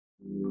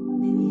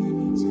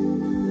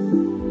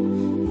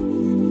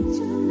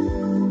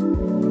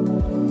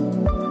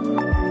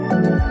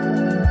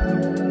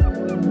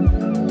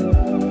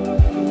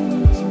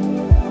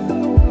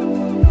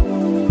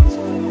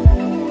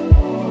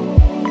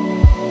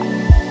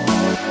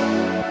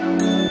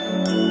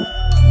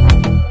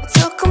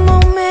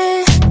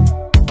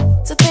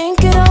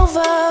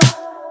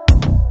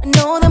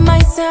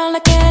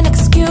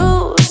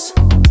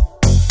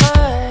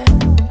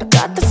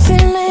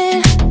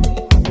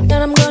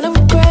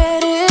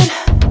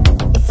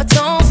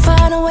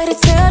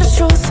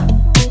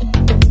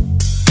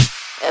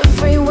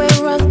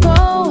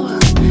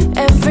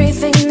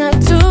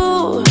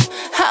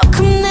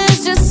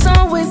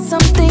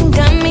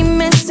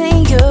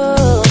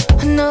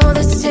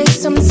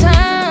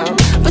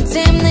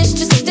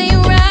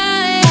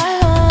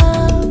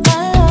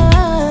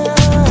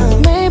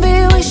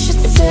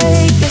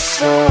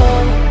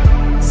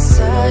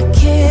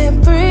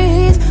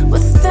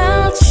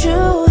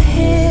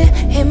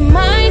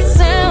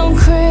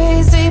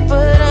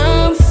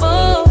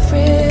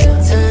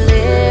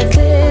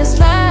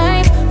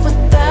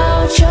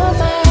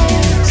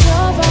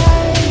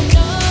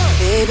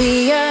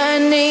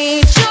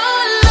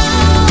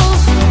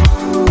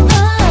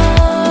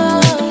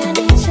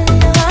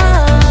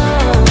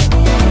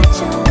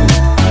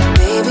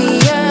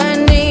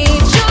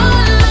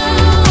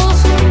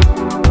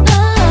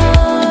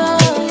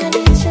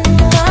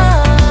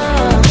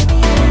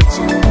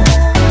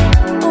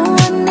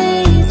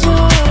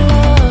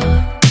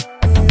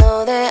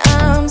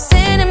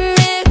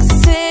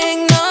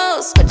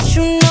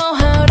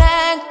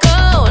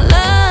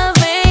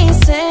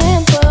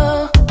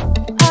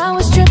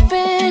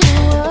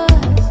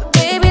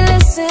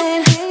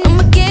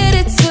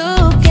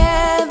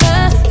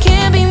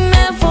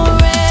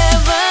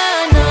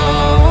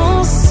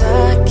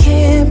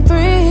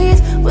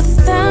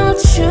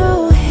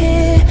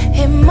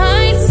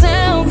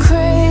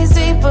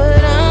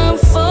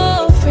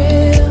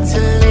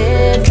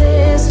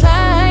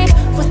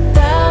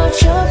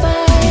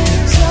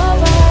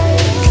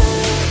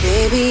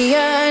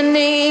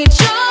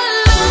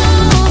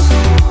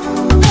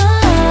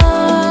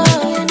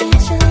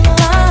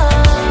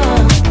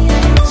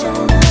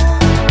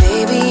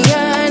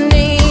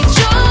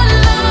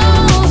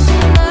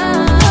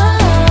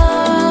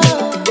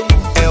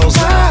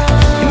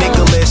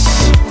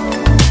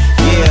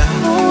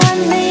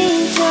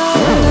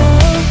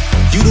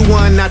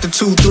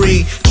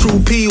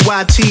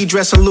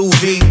Dressing Louis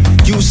V.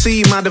 You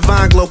see my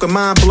divine glow, can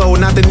mind blow.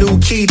 Not the new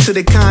key to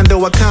the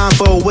condo, a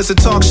convo. Was a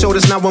talk show,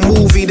 that's not a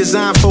movie.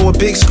 Designed for a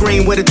big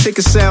screen where the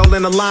tickets sell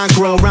and the line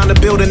grow. Around the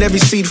building, every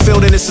seat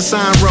filled and it's a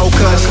sign row.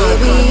 Cause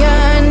baby,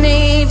 I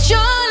need your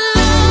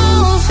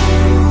love.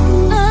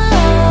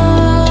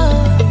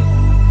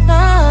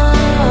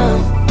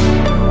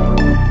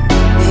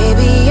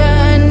 Baby,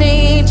 I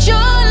need your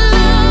love.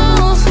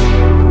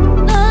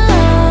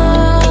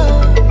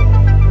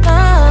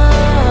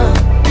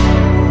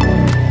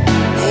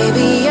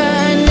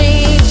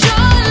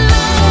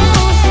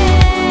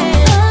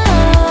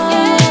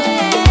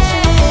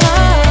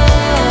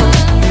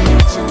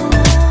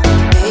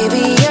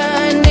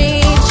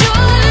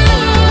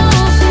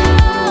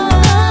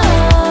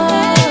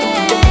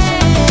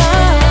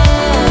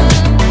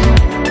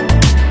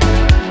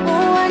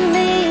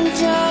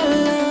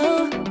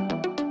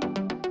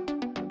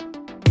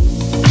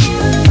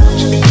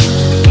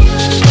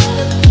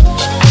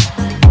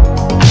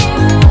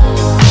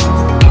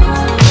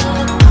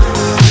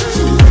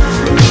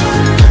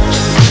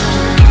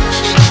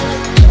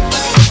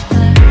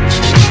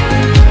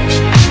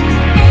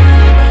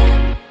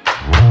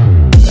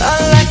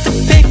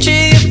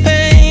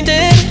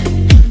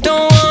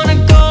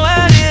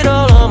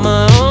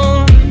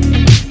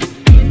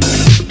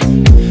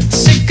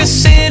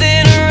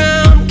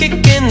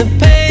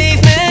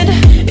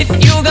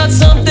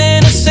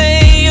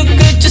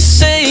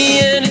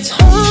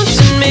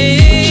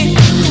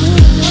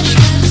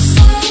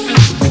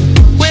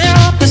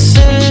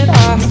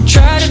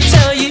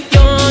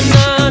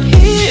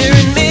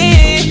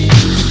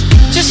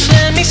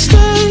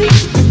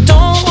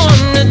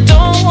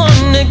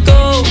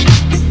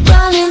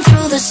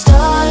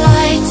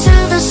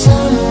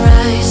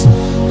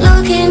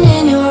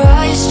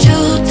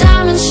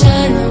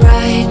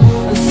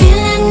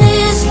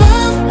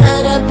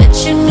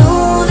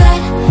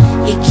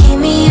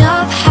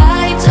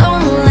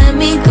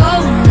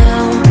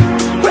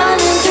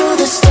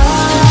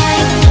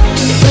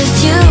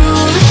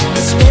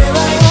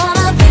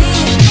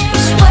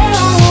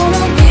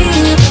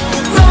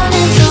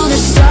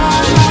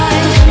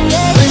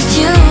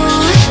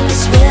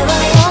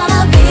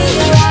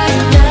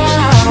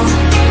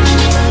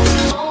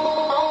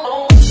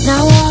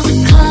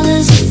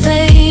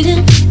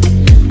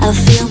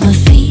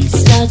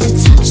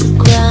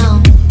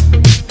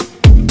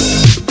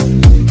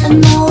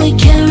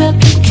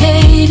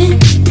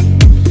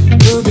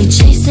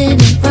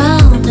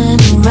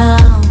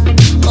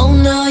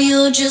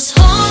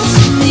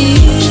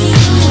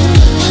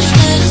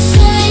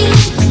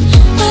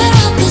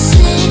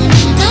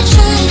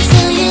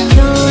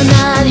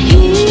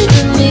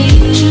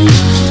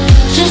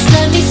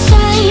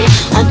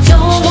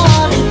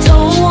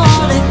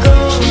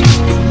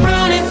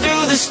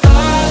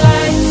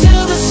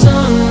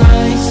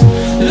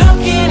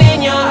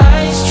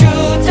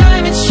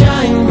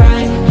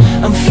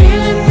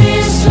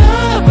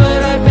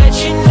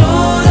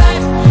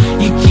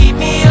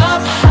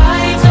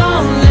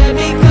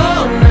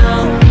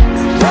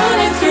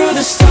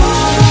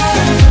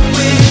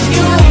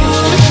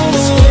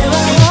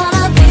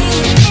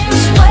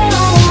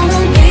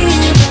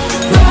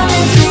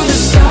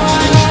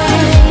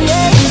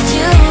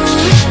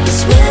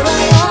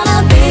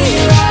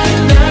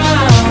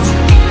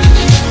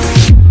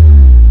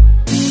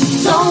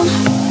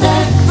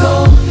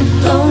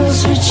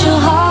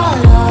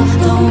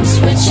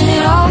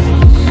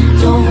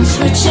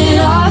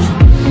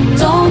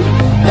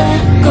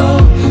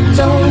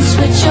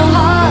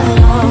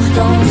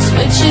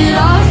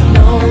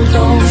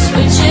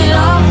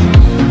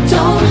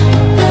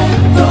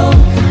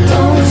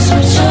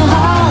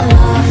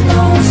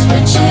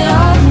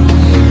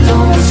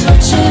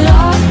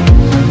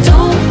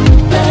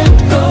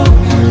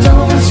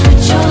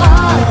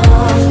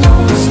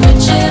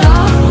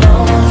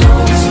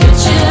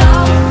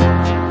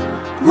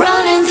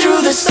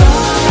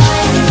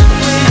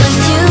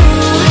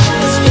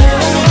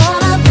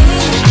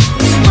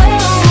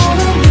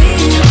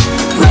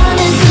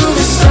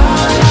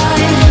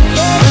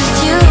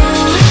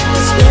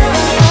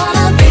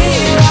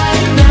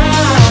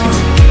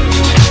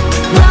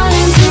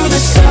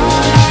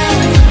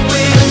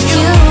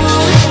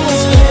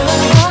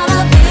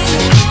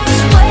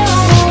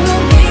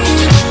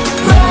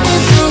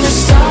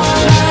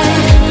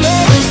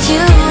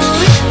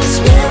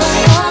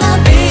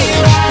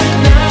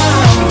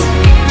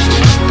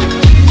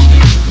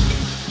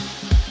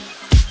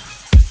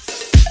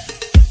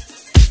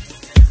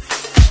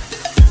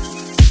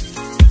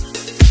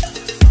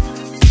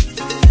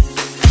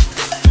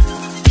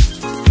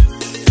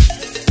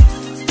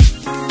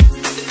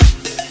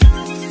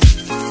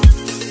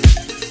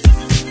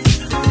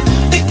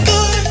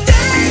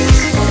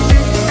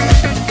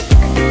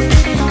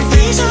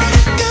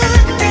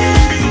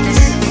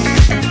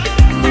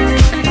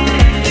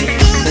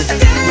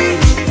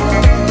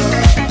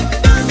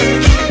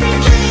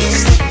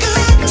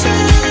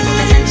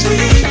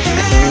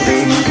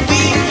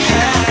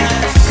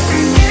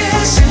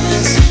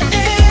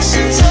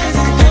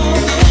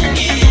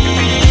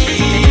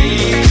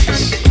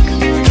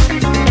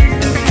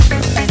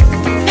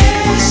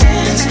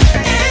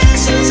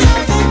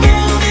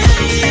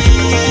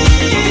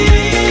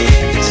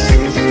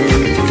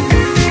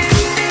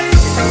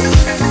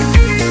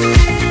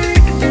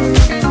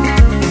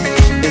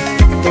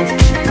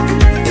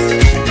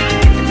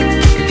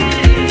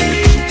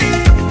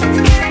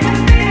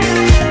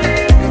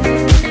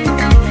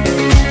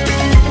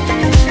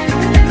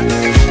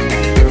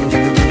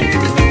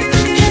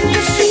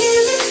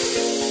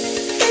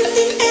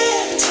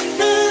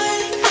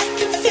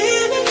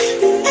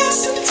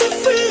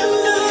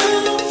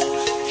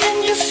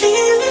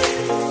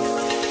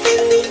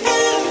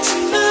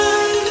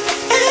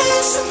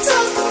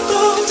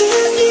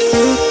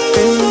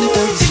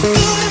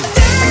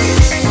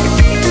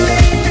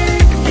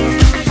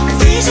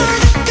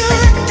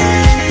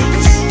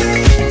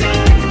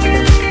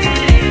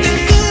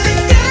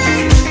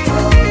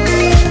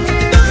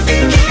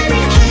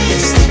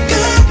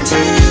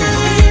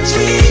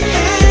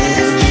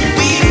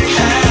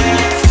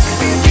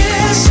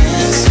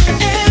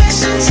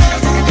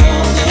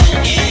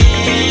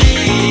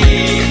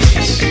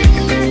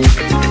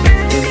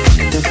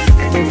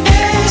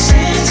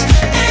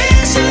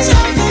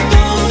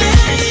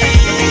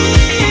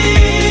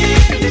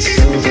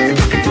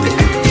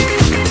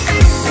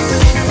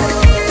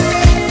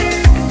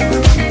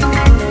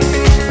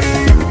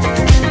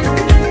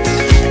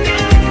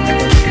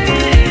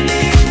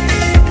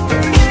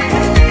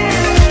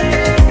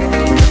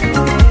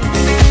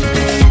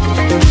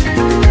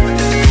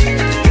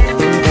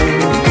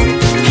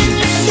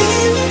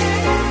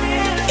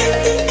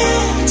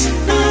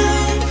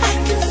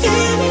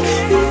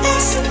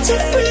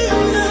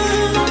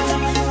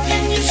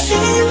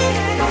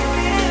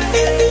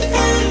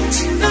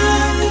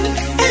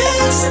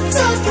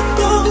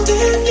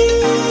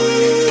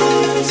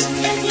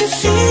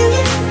 feel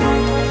it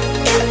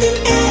in the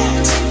air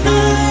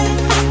tonight?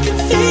 I can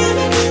feel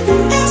it, the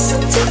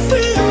essence of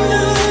real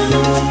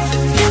love.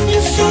 Can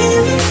you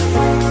feel it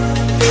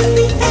in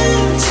the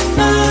air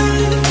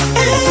tonight?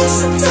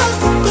 Essence of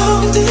the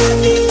golden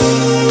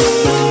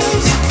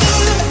years.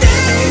 Good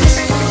days,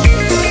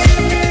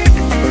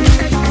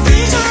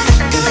 these are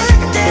the good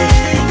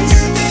days.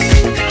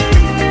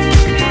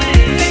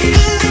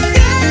 Good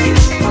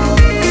days,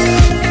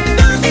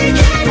 nothing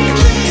can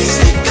replace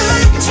the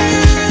good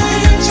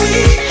times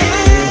we had.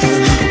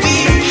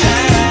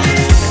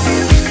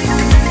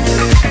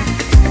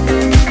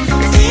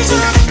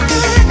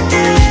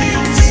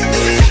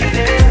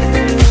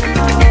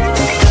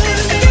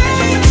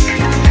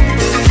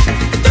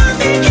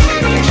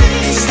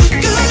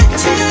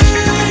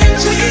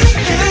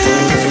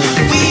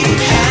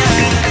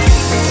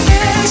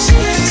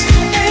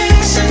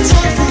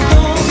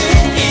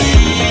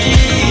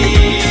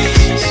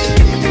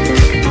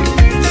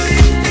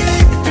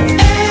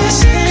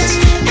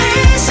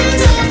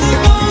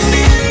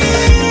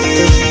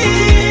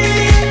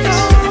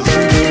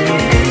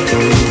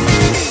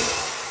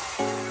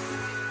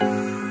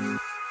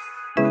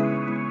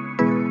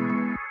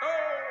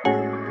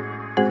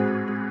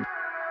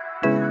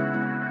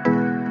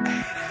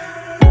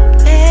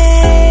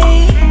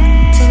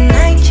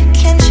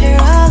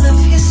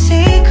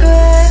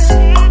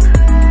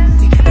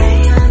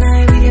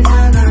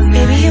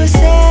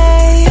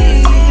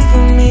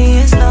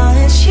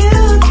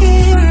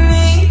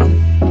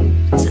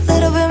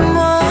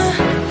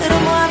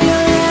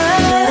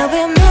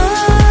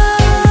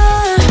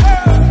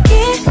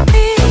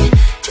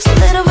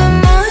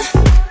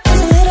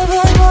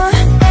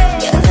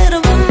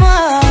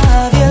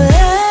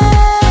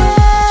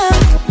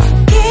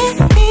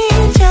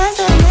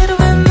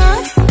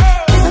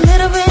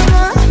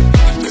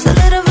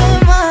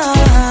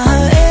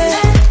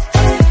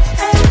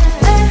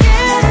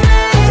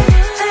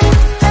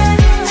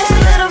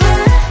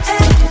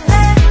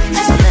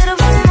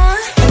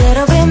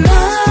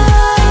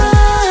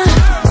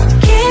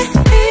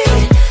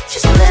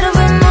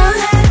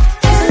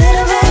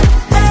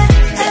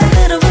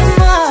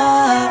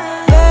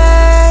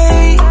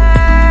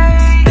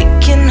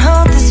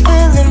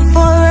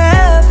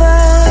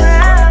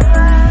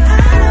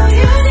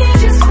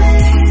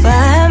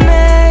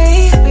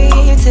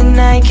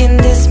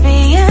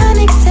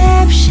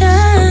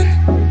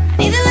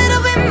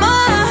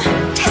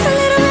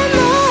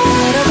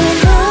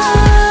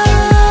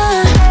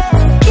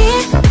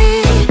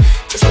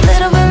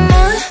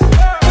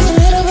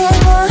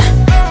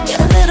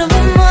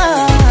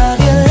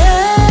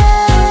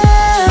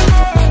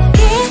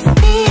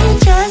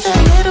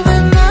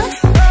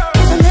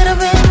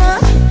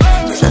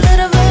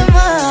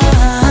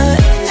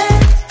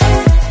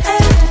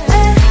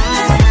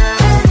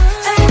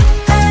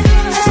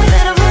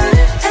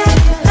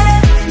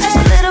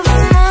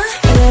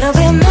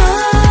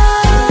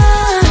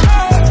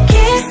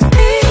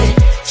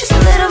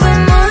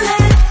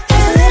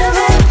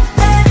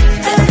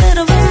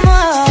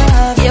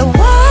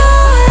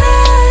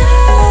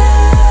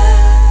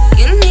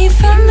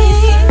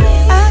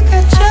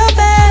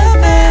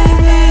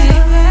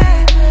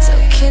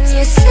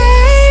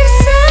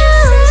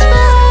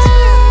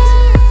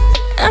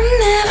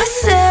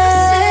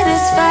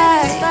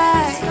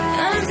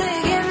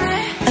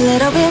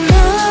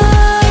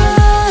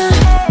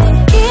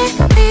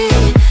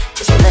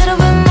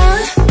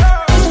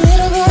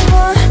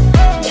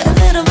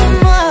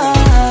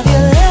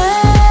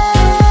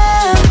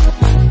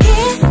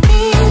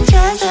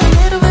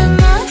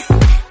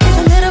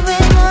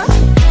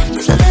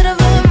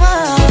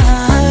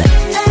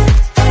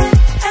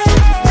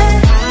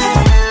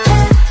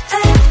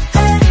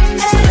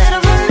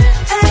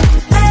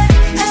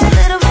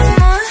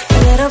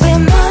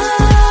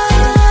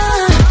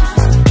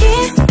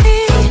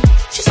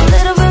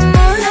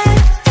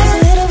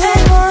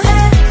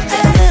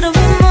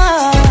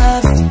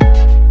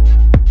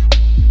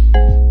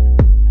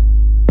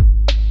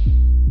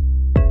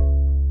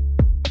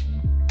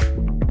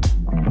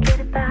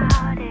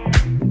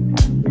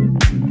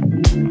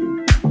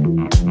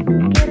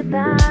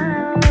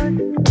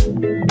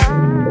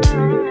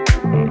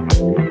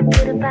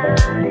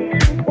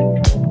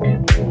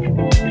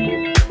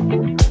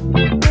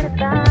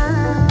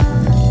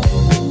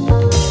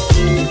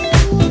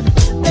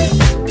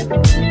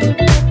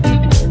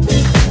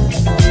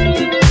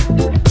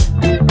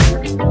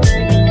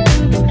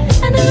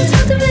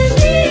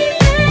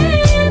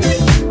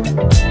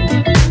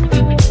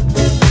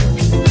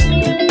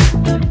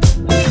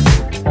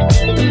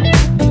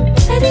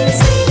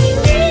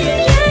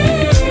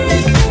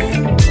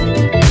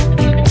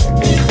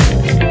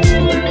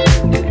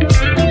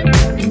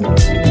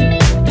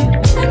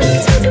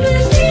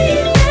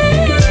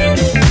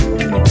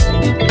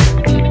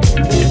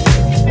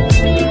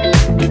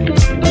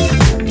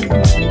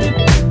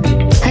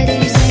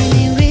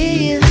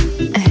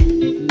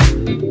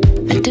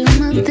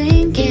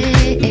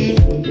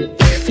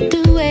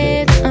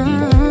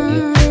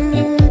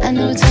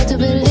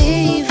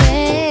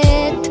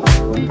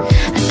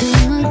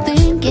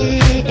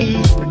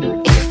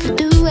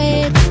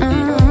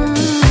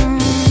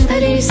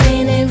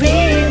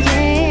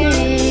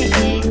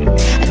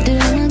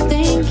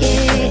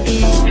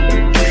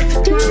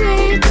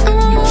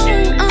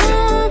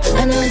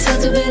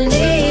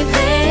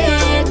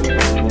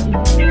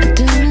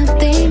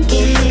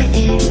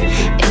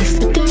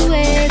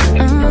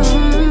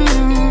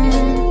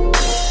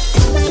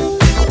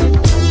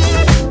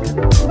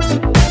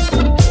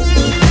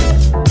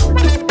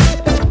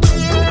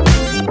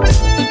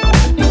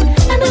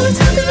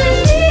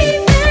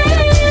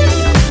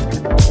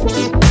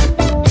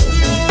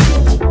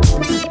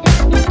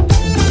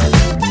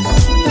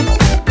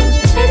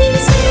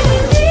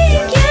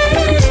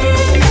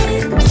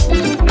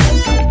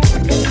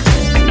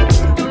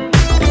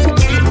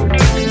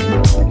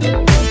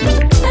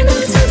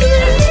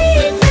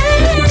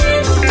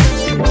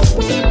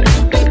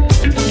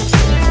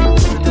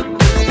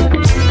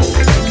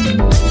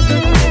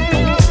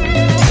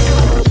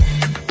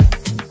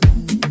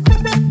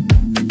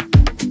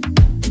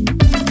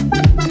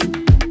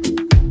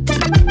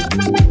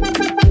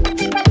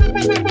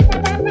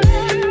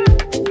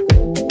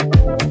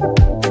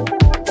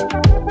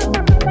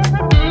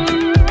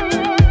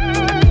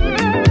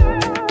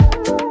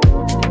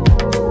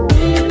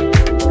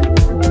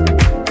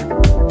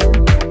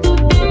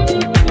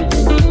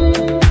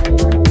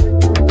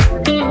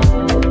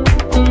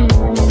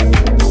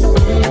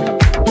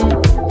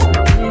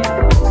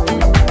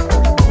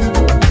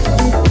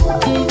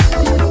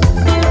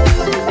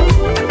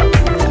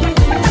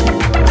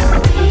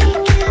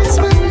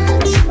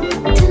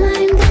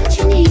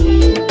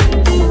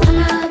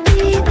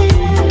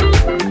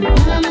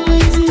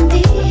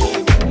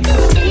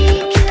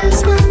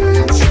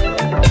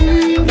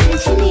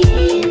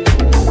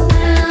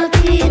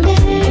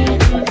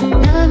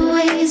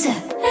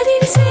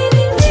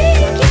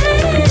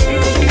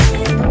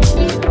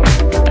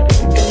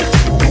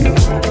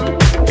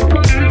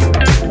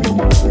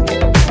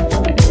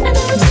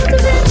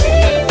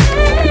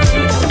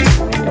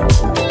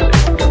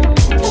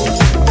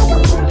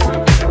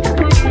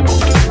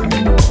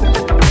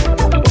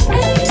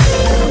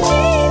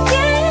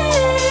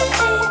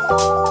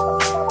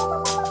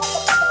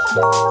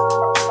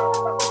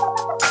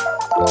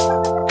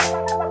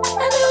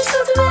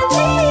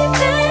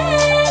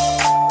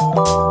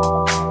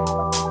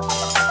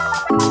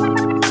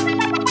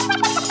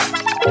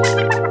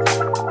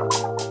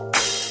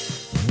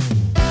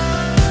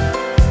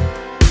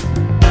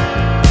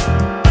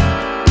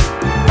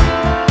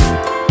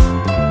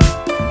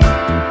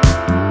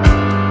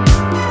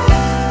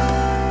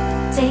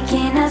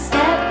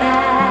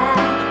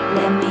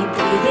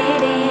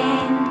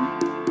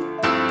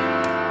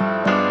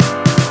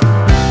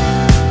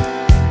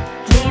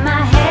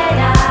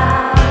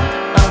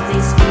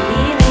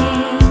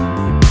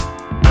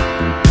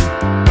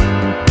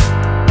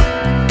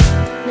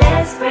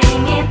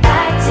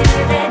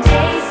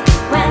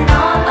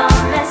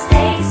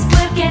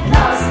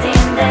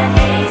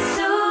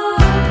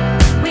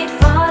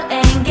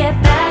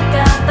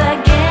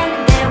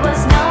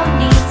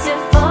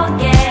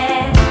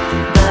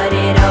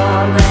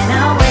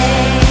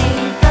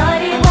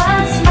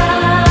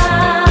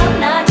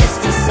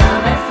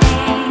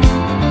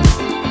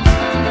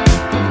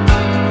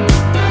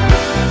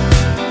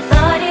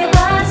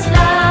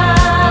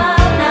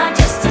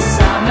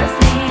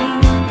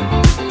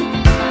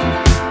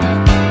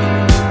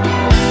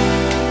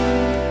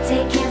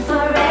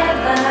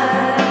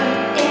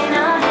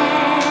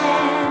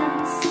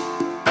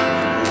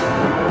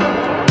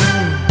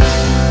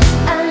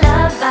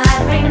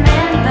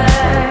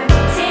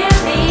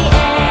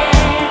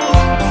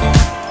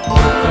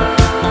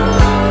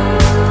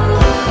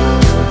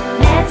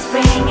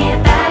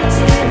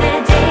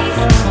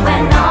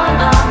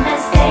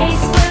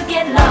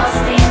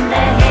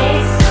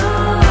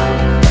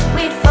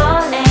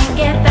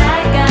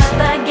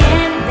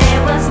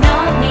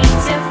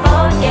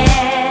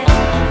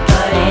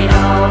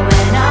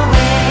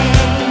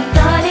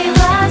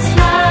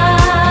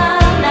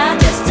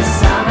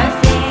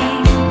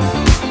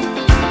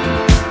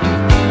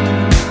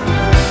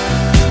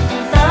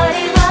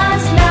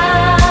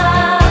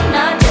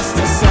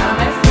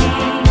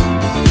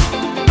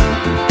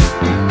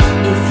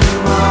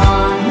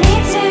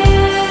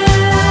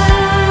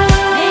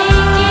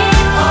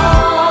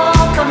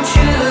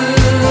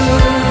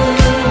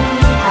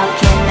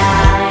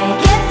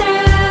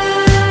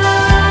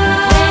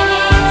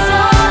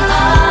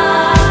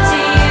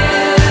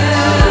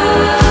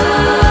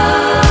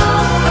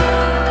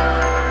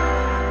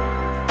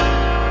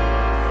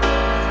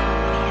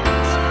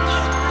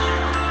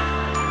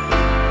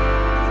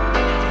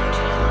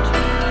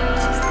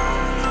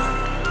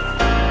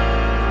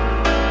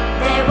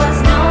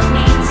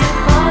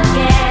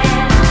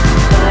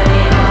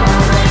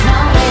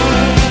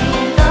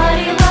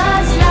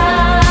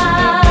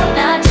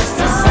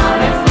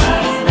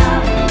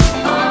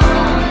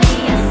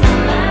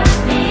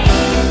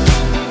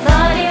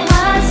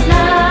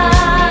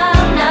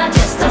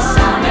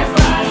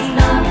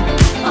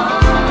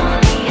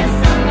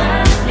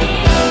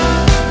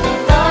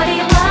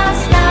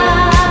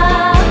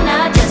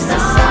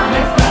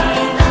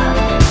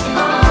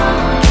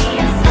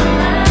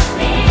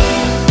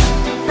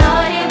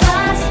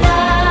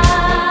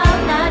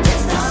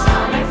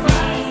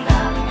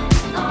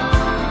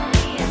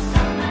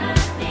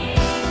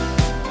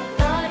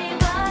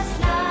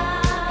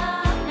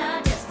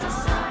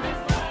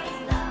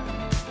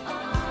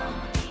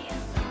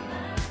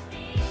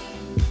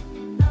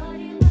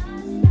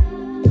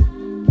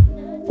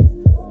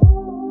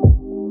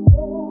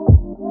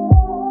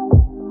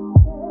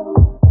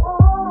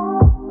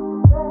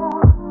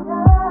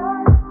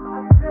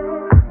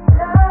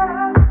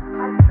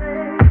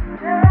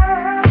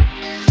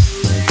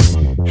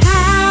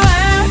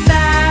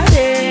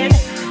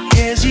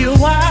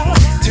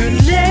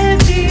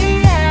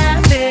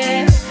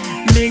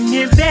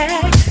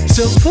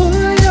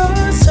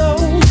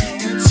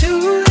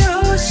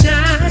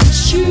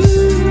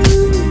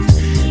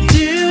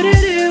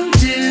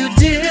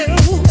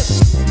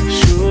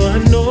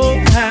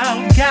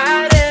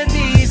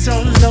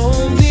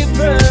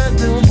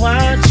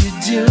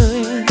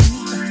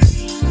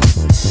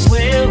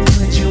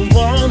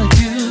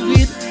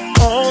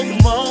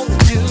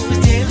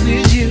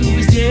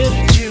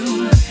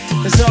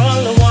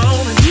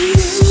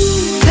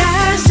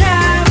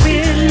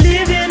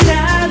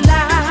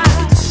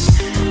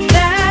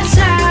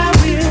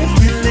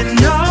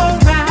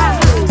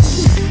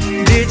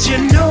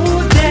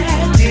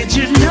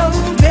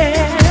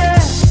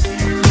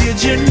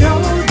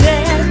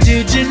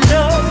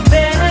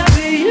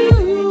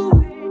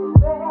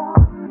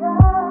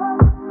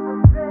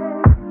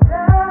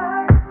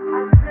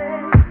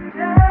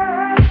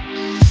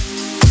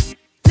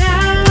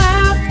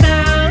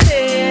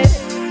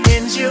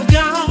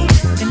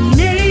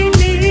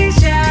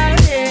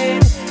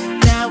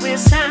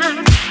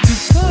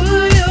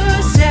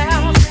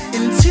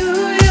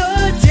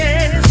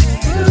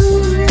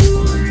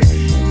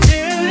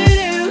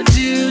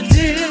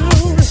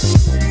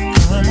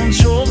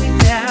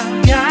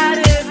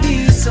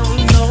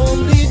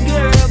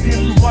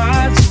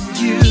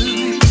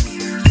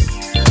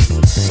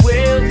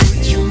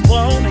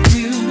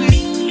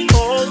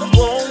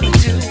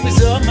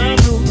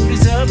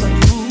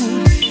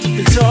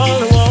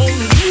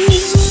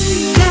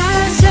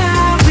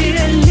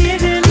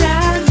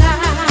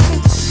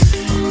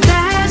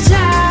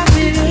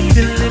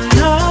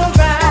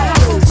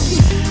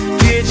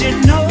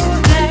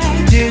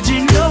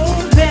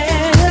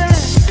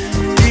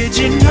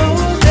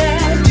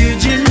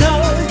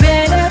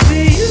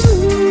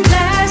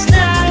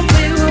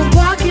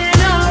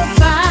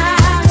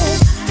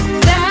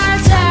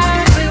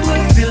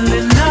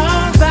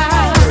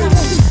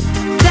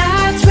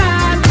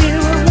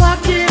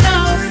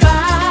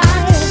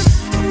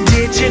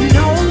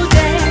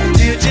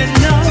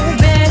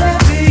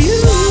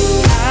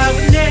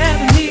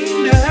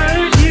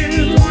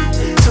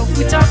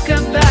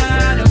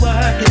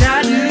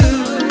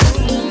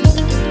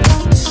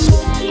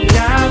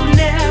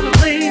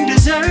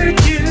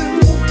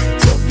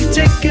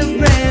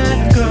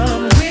 friend,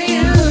 come with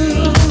you.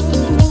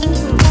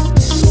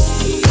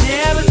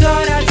 Never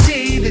thought I'd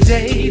see the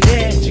day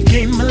that you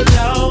came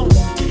along.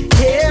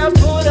 Hair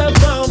put up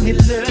on me,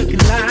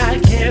 looking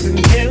like heaven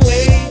can't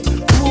wait.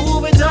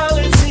 Moving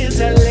darling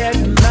since I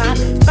left my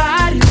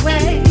body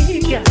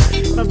wake.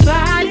 My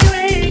body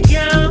wake,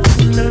 I'm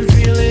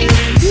feeling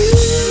you.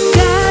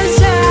 'Cause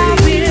I've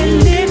been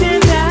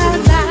living our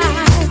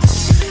lives.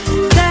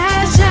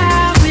 That's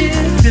how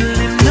we're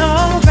feeling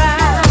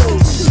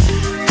alright.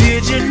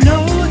 Did you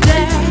know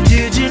that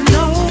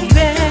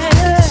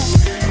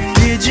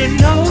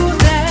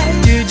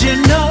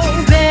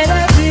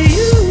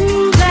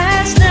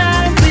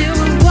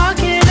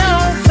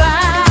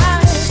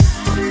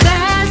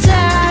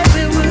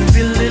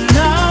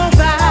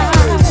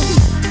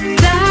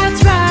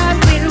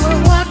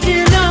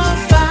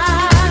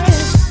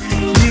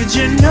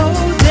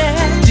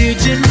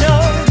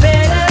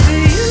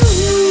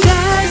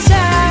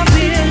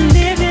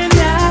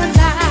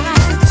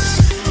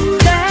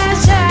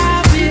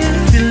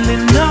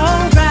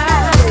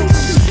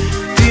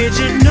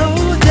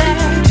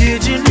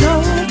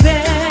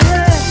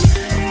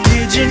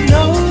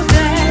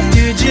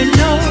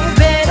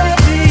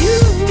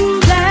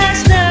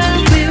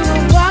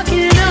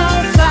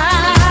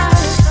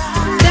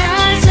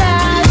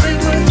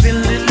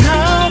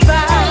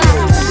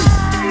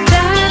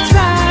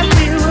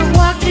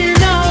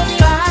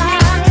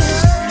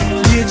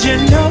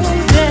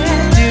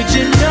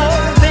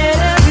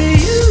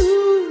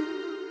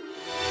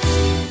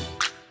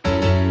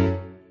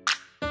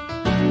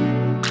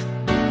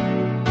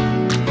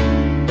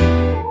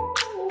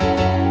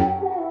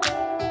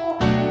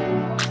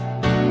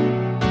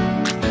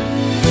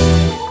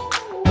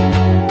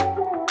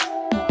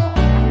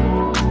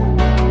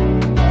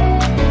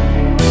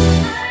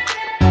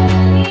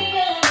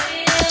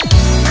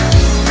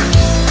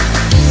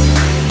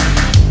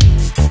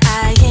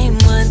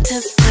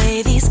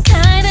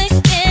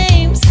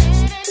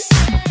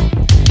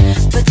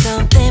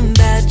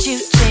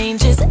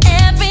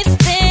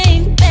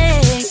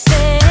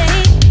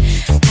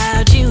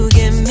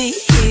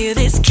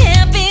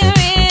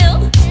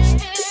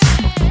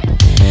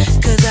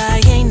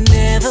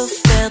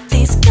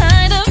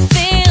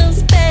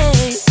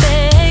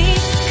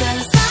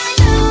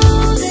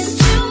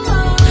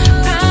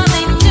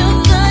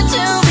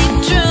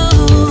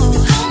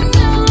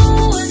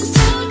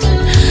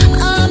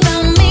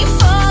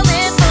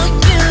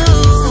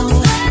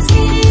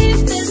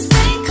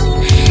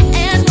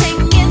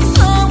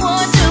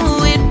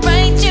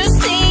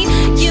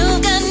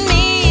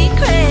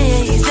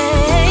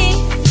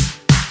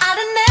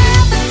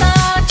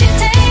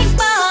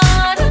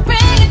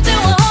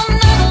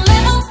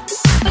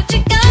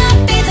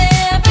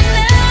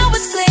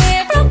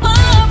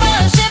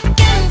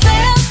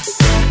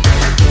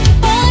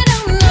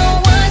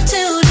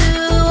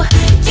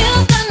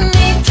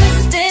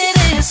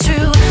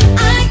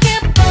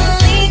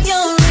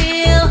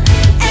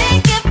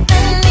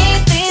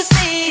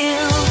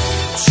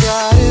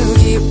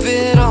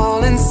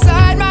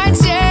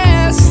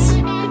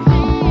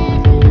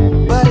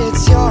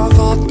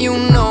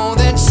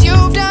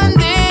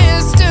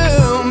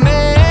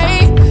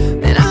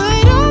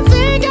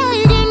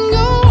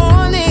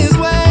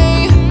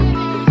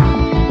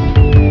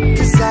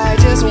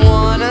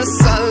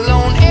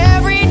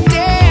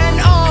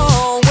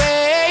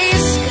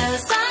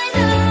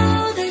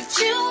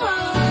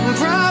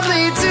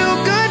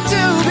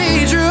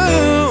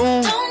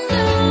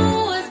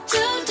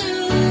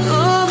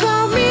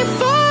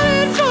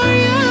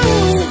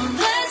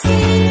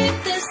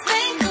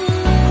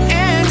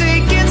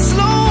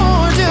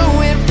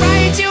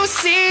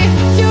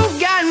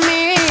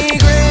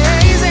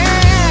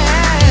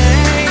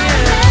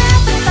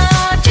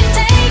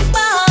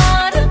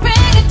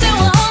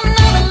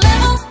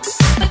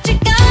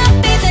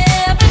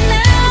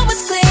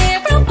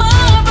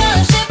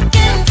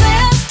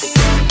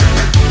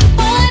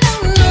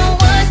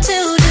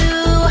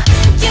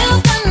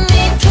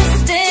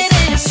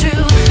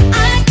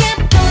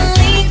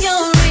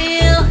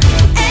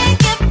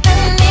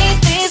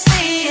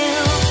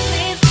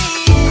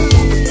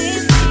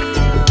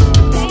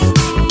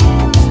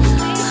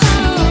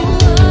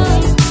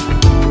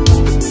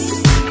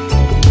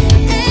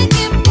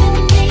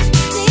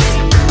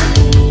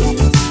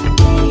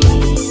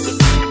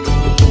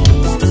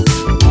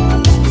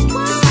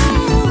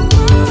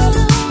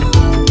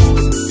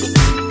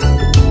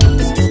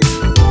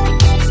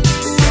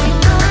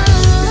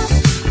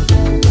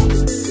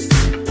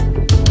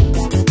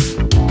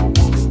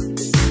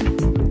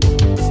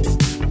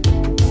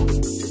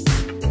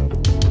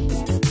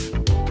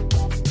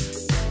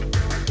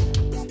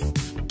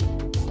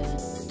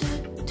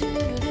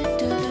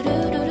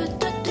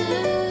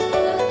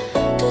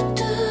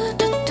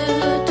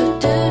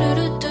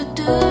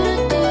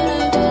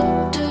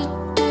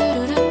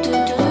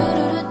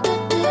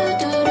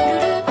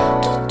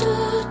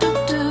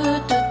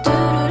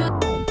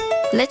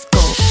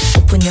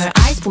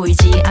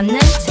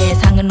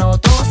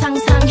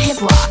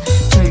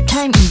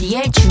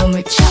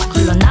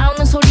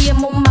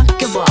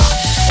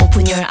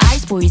Open your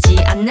eyes 보이지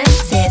않는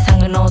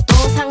세상을 너도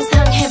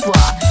상상해봐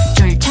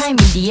줄타임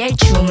미디에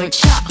춤을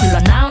춰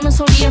흘러나오는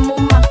소리에 못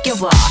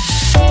맡겨봐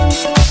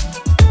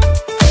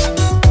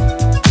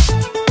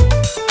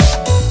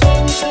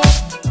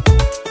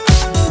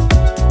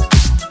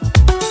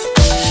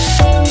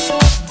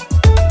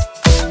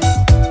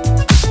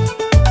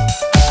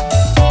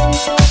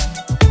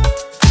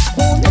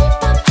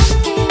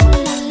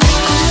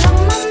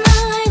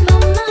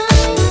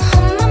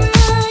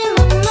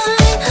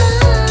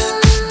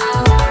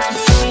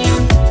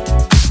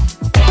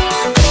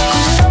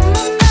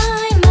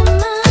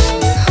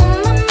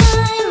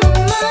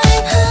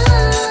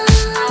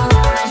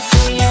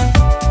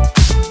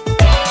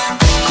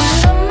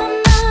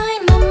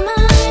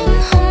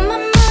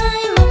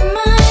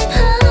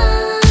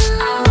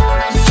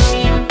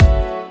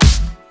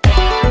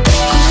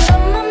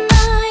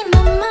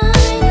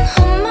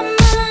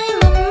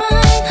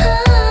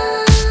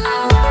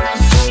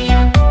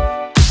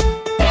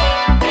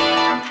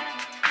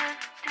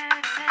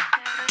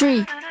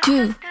Three,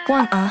 two,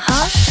 one,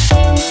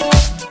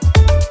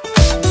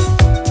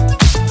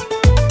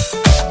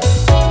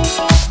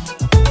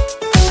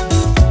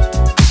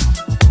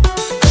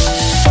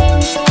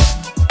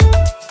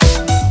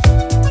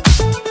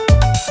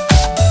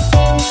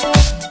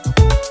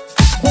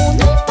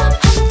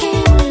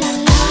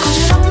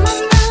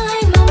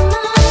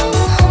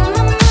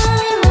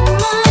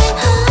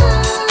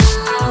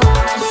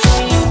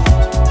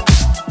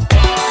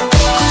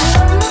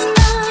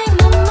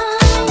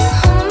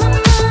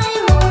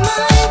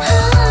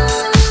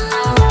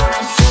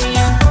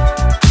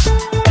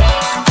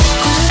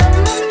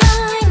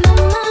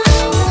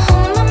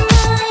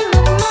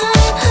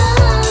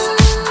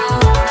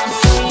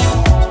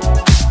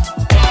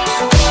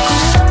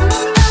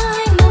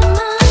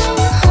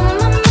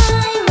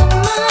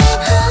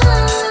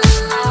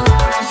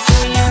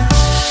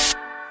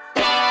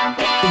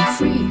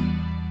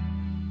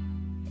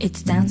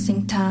 It's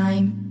dancing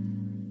time,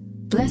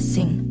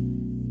 blessing.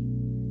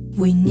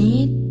 We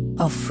need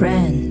a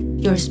friend.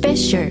 You're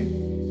special.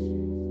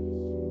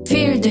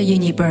 Feel the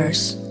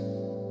universe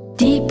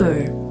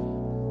deeper.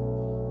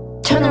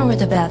 Turn over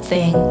the bad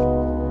thing.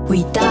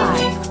 We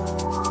dive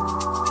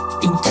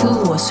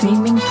into a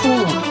swimming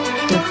pool.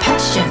 The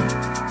passion.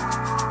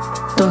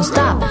 Don't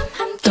stop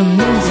the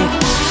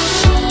music.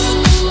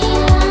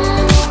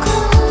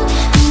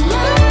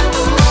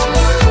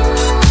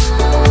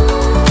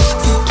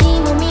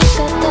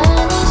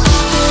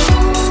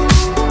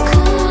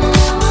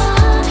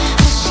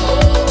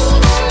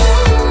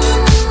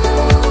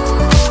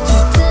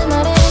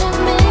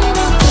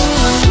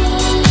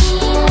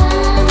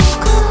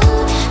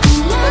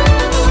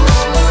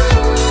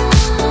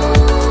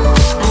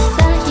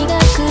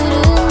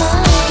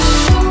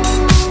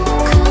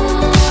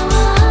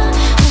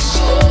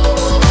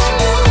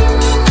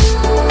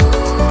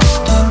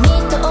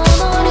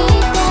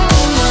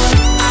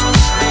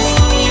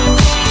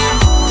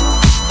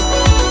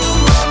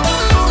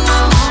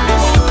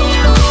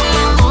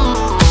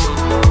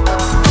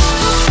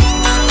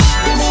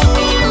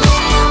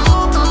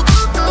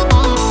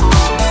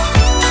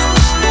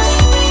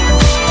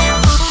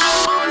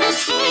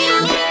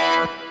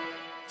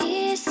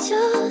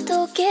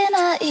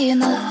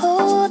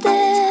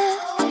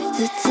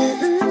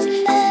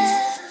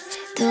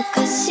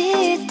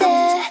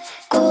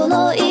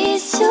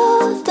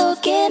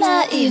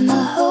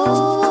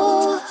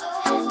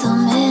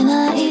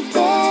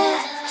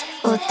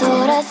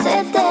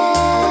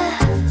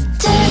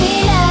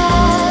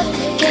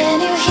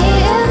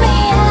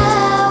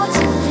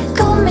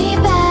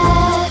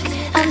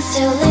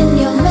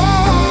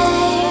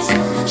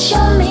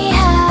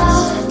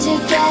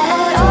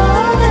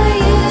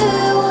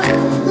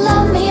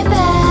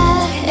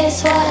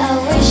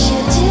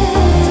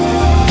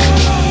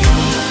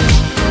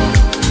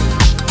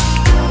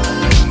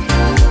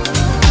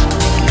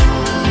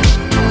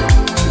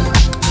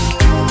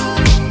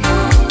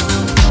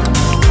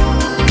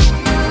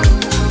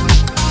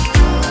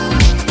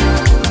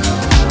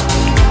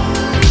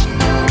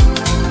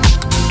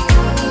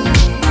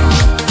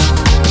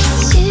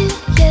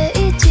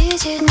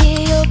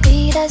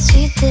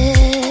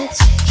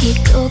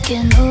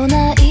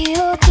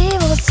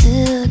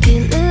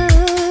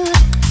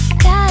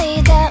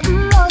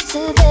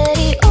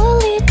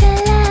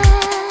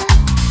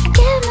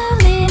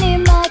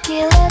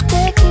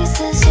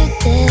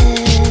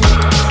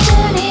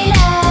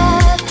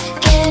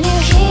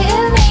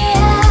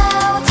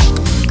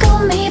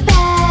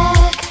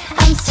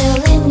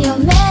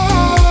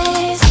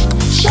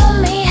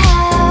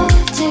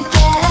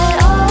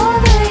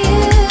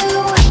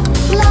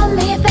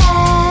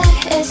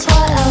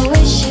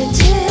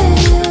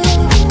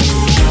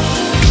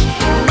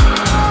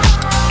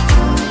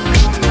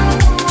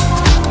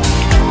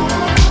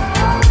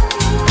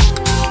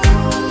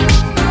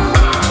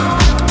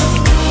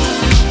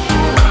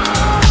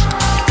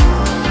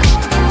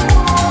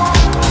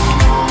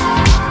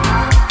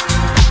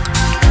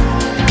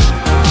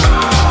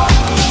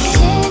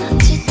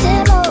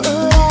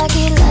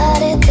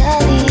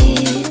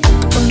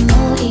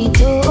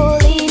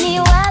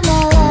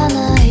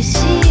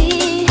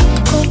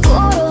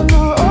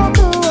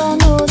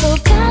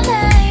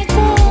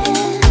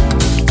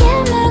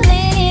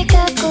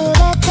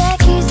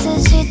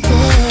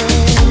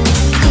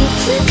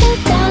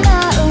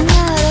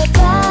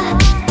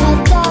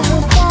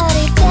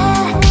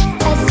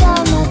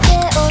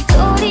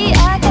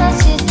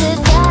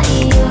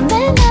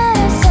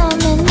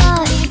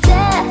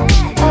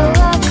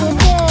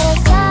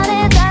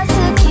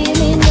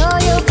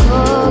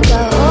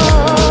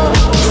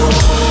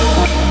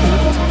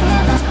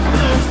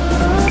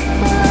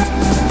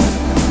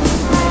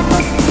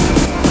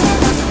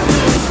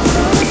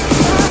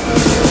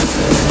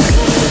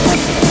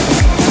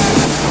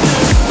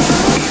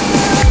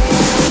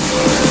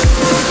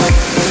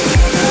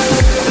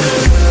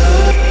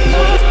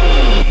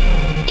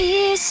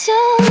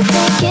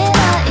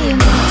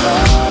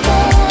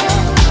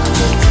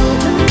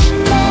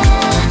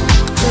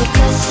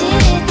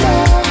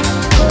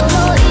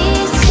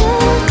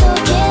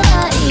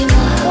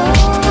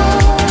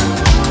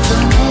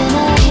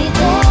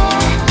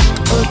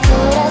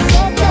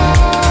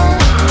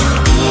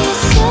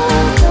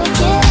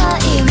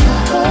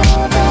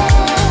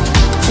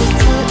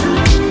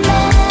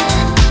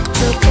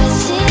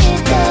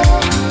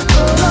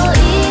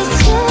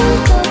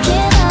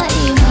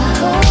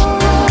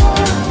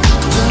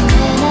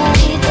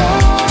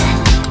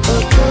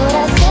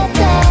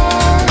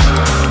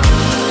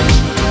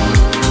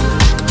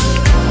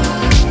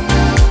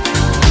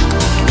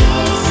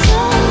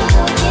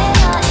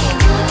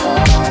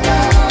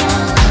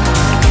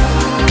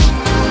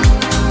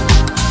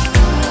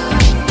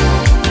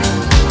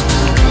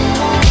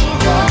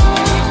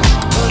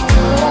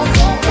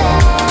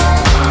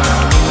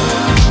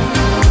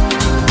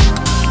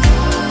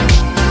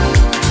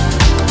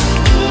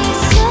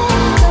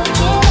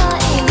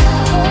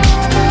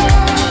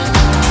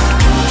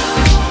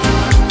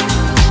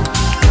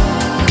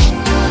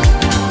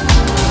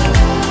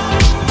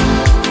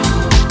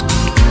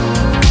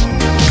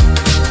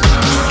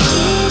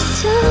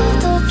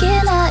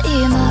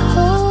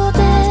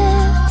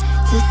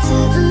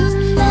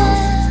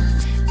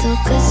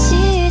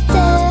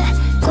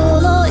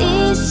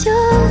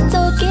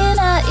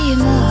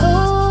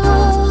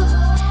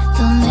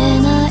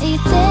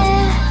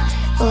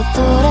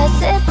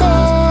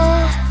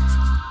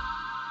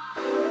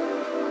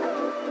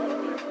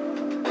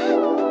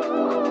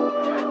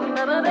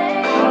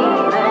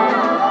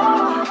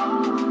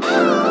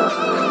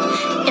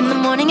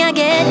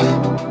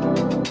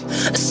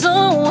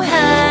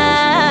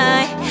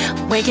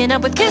 Waking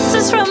up with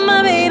kisses from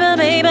my baby,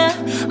 baby.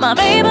 My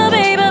baby,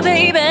 baby,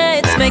 baby.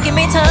 It's making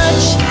me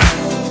touch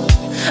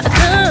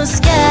the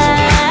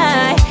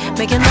sky.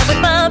 Making love with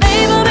my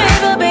baby,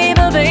 baby,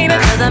 baby, baby.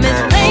 Cause I'm his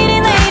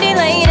lady, lady,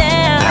 lady.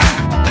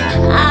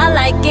 I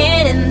like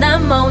it in the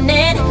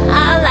morning,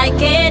 I like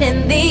it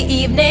in the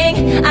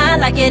evening, I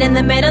like it in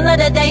the middle of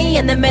the day,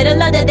 in the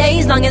middle of the day,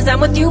 as long as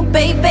I'm with you,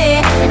 baby.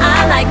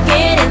 I like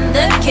it in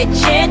the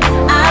kitchen,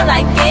 I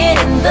like it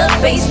in the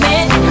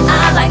basement,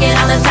 I like it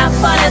on the top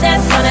part of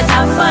this, on the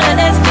top part of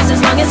this, just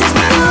as long as it's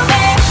with you,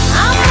 babe.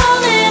 I'm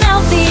rolling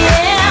out the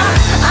air,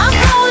 I'm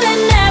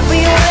rolling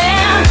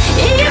everywhere,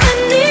 even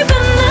deep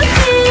in the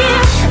sea,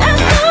 as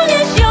long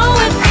as you're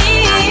with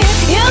me,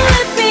 you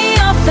lift me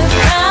off the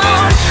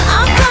ground.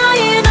 I'm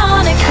flying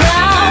on a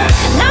cloud,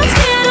 not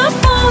scared of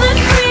falling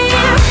free,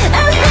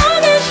 as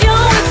long as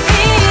you're with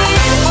me.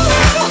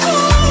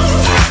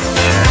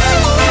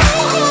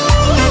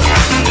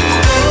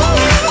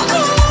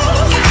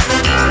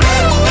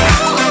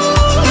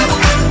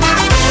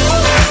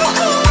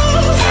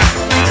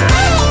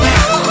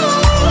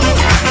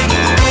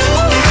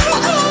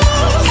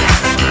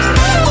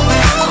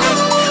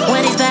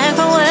 When he's back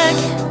from work,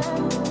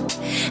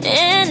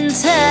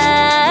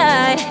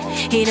 inside,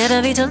 he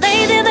never be too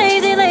lazy,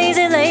 lazy,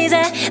 lazy,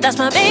 lazy. That's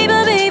my baby,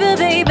 baby,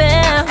 baby.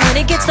 When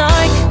it gets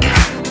dark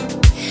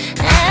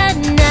at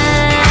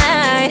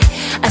night,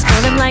 I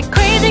spoil him like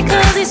crazy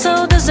cause he's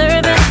so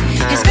deserving.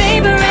 His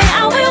favorite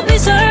I will be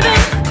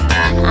serving.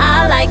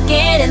 I like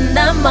it in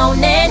the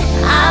morning,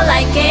 I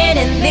like it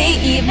in the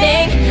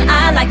evening,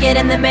 I like it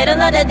in the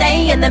middle of the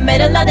day, in the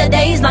middle of the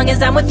day, as long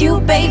as I'm with you,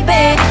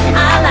 baby.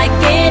 I like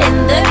it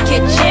in the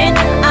kitchen,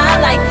 I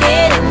like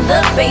it in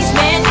the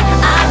basement,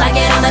 I like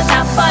it on the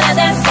top part of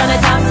this, on the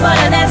top part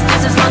of this,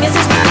 just as long as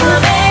it's with you,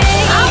 baby.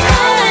 I'm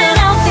rolling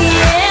out the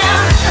air,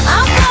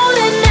 I'm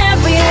floating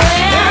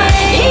everywhere,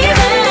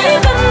 even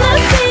deep in the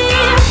sea,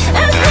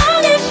 as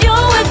long as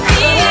you're with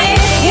me,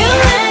 you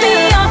lift me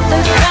off the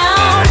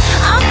ground.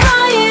 I'm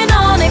flying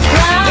on a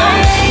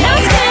cloud, not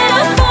scared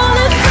of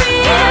falling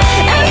free,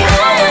 as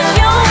long as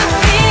you're with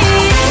me.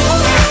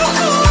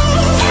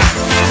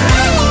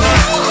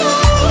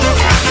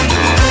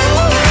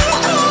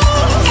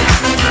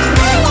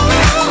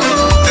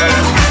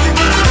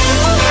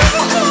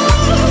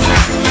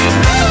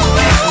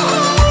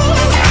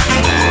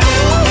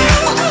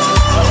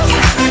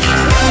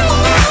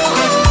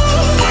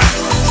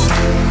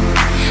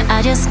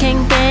 I just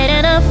can't get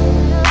enough.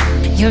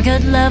 Your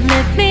good love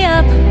lift me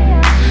up.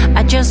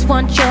 I just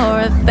want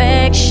your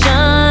affection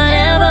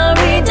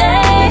every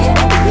day.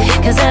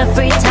 Cause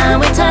every time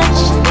we touch,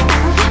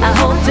 I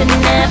hope it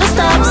never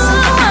stops.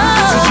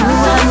 To you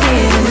I'm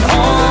giving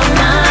all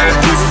my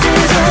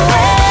kisses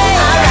away.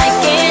 I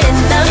like it in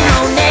the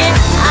morning,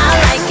 I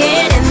like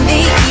it in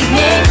the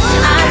evening,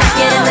 I like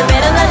it in the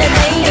middle of the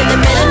day, in the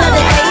middle of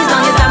the day, as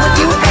long as I'm with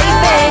you,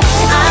 baby.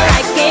 I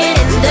like it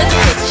in the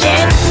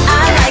kitchen,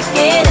 I like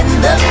it in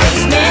the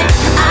basement,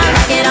 I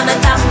like it on the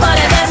top part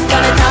of this,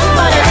 on the top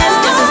part of this,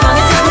 just as long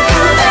as it's with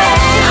you,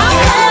 baby. I'm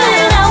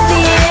rolling out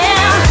the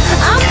air,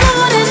 I'm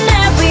floating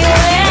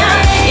everywhere,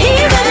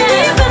 even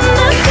deep in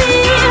the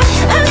sea,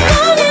 as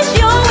long as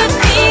you're with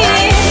me,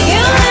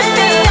 you lift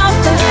me off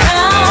the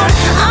ground.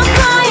 I'm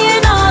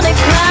flying on a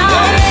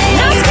cloud,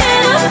 not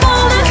scared of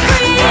falling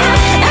free,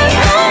 as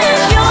long as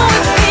you're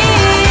with me.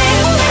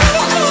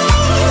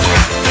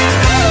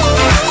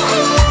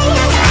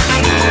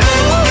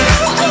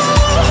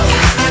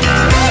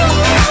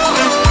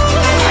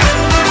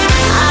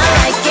 I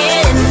like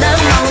it in the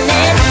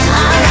morning,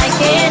 I like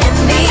it in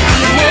the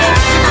evening,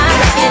 I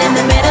like it in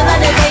the middle of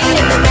the day,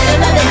 in the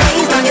middle of the day,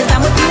 as long as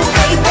I'm with you,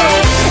 baby.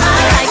 I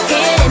like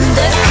it in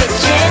the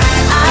kitchen,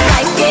 I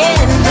like it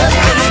in the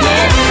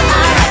basement,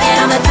 I like it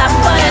on the top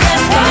part of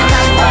this, on the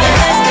top part of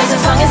this, just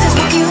as long as it's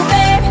with you,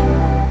 babe.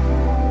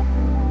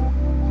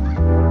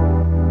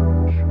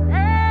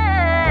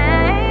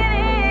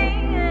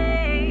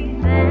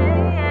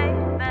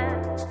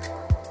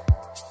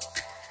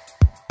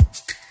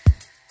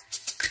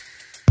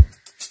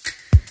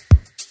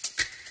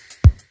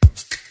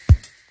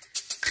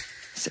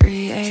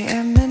 3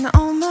 a.m. and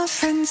all my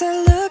friends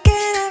are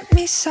looking at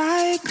me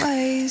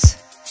sideways.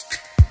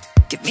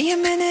 Give me a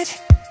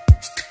minute.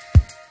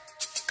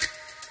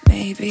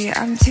 Maybe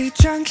I'm too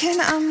drunk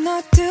and I'm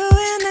not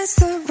doing this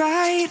the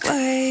right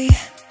way,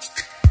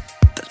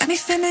 but let me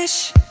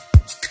finish.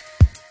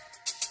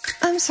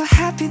 I'm so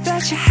happy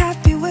that you're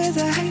happy with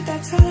her. Hey,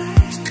 that's a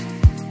lie.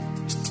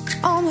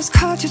 Almost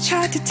called you,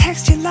 tried to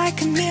text you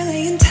like a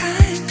million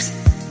times.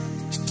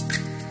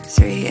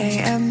 3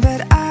 a.m.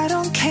 but I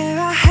don't care,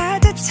 I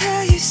had to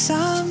tell you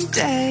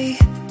someday.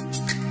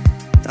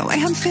 The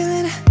way I'm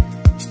feeling,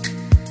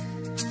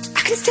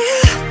 I can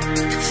still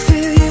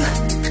feel you,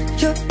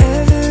 you're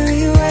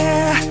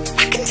everywhere.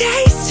 I can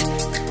taste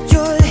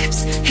your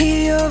lips, hear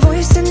your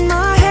voice in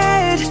my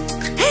head.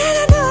 And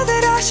I know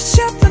that I should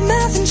shut my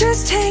mouth and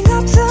just hang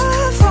up the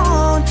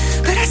phone,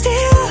 but I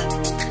still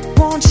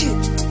want you.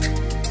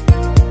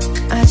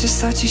 I just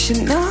thought you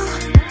should know.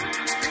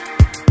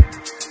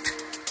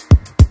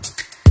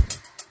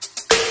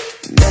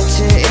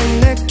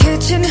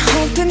 watching,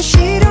 hoping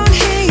she don't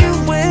hear you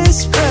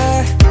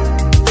whisper.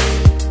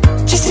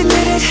 Just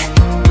admit it.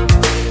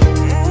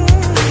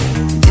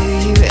 Do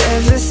you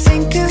ever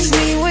think of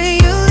me when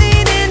you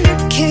lean in to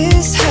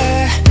kiss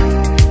her?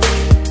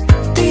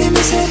 Do you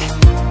miss it?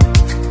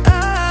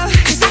 Oh,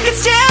 'cause I can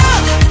still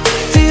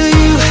feel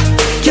you,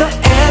 you're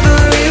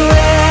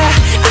everywhere.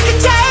 I can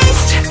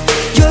taste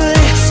your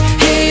lips,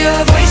 hear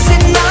your voice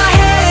in my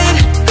head.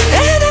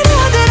 And I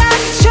know that I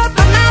should shut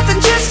my mouth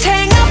and just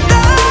hang up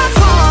the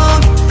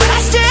phone, but I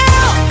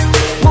still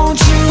want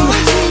you.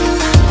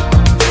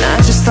 And I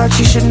just thought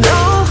you should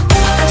know.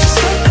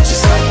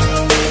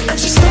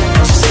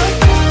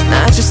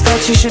 I just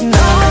thought you should know.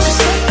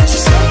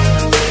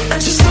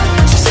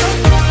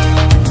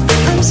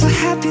 I'm so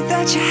happy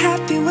that you're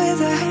happy with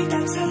her.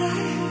 That's a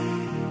lie.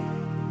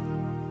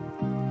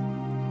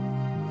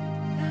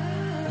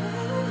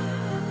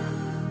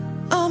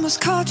 Almost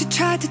called you,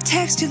 tried to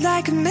text you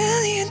like a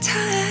million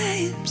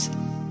times.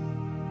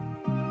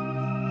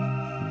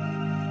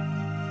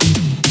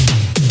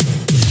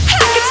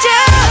 I can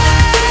still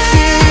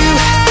feel you,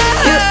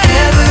 you're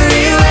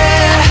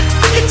everywhere.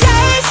 I can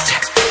taste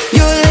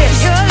your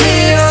lips,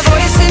 hear your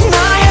voice in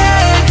my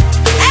head.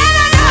 And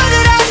I know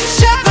that I should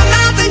shut my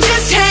mouth and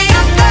just hang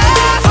up the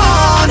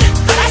phone,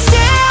 but I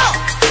still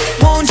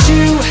want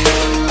you.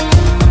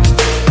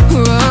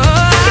 Whoa,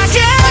 I can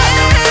still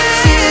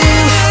feel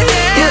you,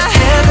 you're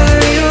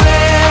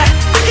everywhere.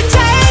 I can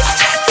taste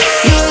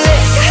your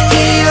lips,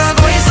 hear your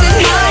voice in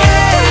my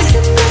head.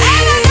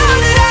 And I know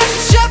that I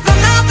should shut my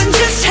mouth and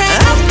just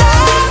hang up the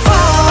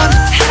phone,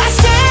 but I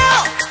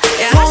still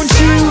want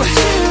you.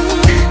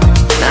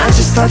 I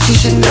just thought you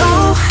should know.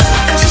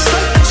 I just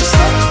thought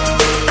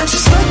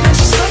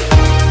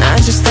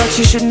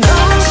you should know.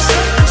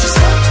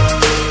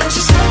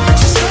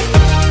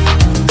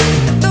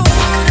 Don't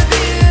wanna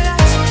be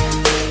without you.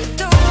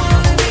 Don't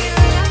wanna be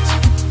without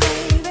you,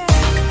 baby.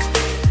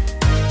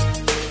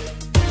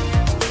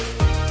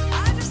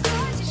 I just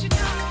thought you should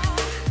know.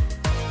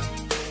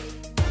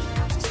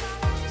 I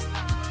just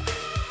thought.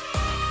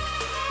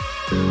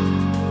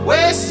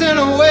 Wasting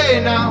away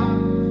now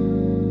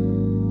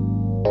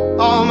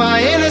all my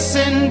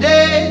innocent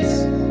days.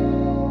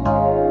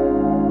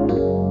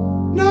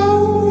 No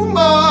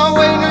more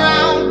waiting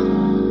around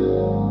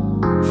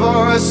for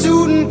a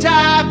suit and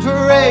tie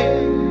parade.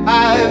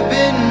 I've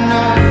been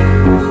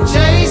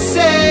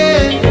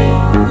chasing,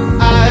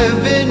 I've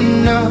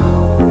been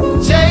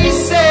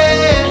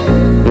chasing.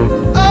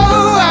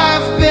 Oh,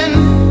 I've been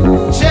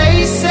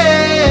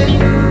chasing,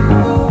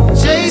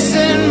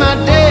 chasing my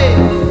day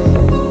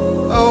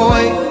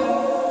away.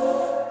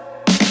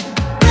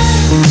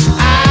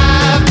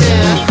 I've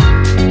been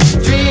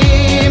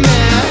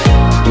dreaming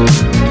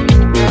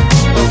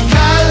of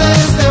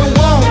colors that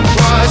won't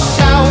wash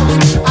out.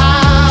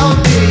 I'll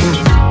be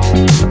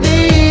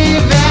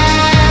leaving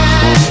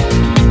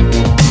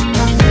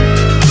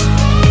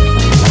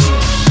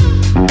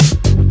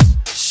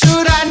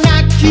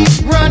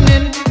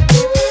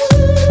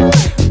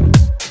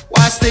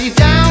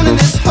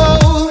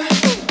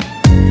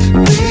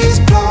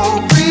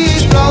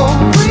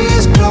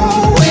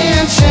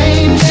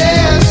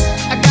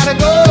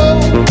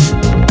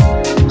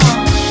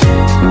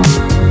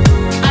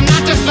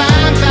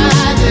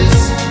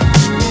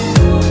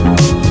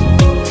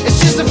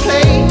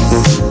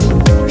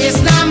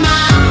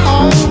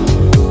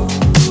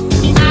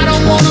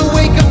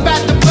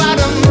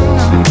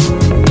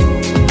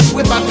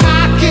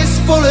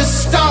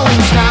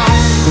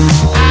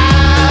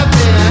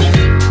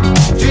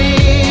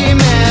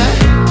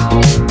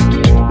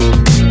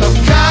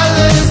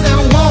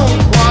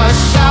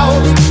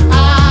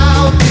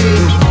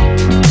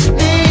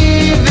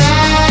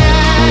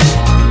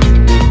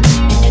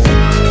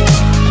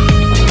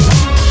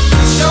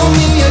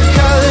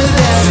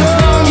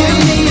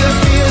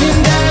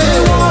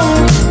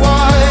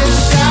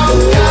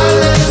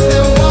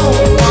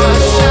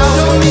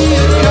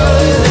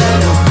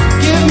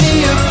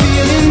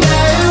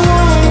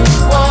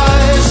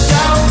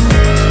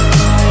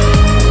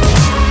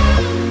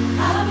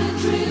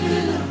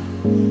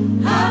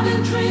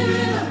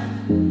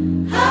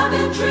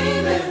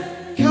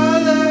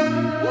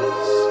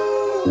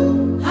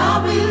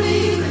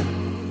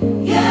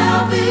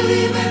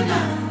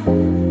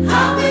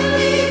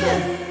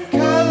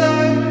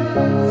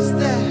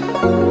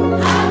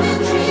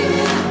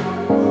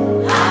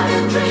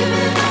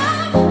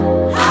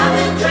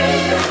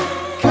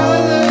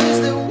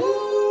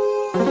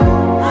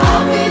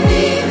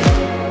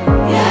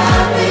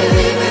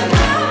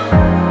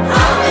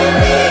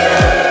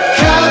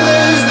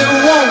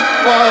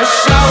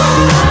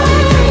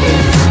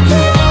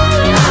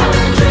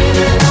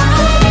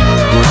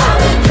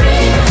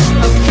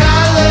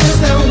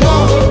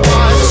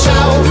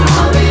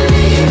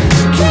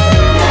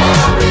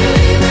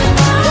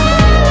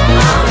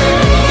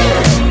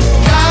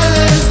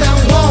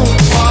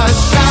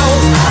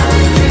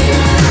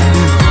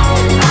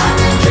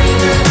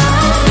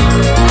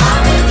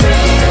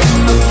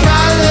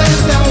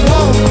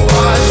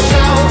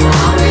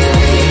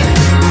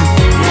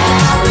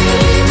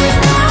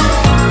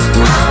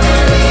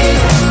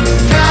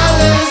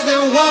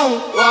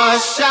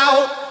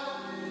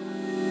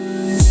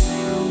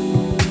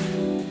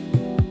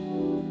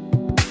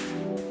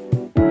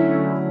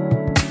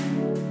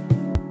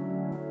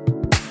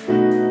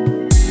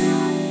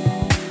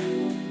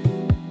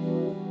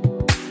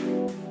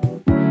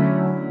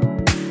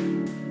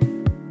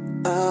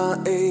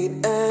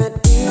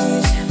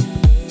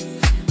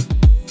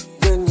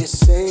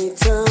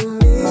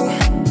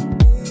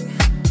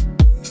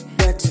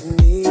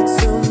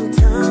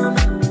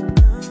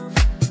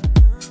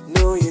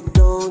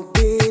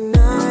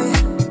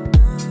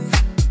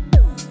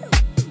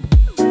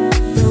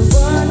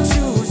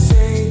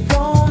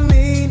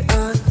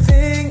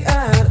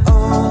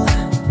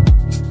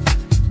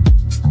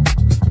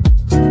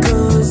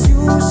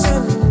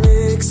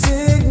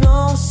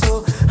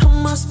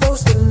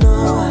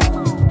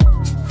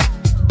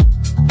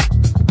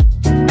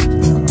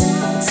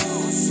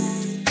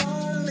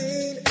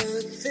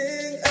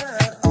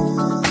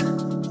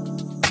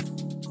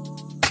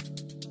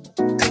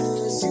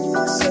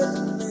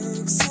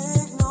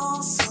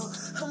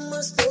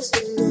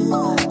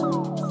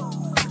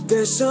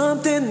There's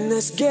something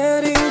that's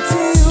getting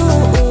to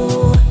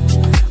you,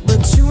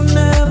 but you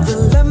never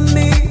let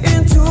me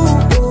into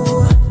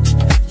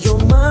your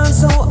mind,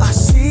 so I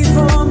see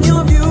from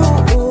your view.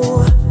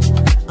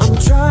 I'm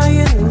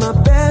trying my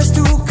best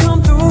to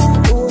come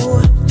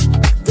through.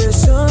 There's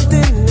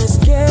something that's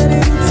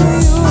getting to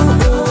you,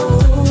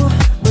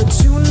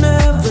 but you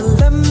never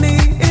let me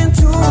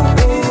into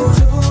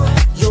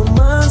your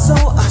mind, so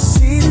I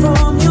see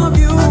from your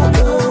view.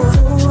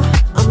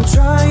 I'm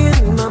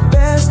trying my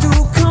best to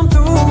come through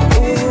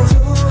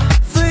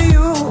for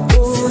you.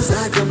 Feels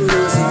like I'm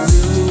losing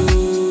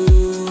you.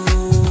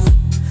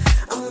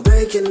 I'm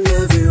breaking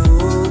every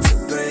rule to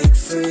break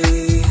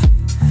free.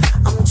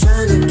 I'm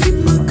trying to keep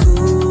my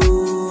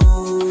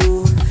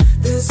cool.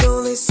 There's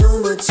only so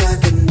much I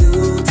can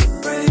do to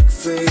break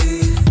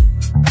free.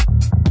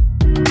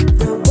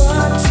 Then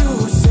what you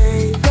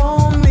say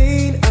don't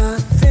mean a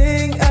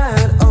thing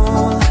at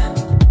all,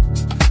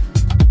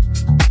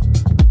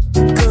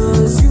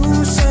 'cause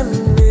you send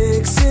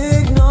mixed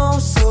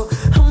signals, so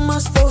how am I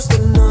supposed to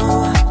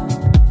know?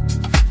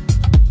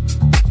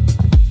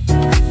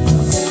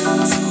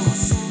 What you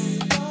say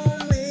don't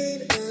mean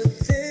a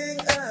thing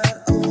at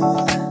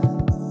all,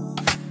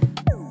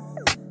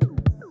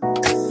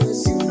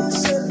 'cause you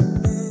send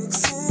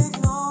mixed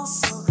signals,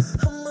 so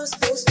how am I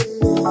supposed to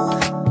know?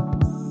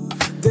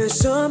 There's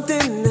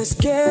something that's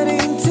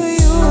getting to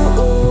you,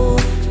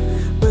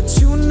 but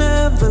you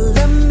never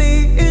let me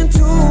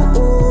into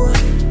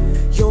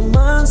your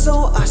mind, so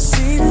I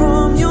see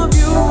from your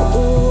view.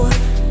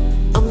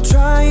 I'm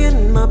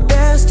trying my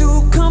best to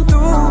come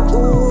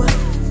through.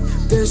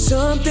 There's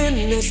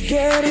something that's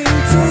getting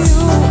to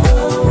you,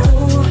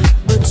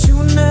 but you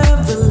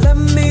never let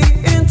me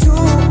into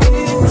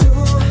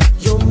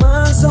your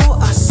mind, so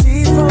I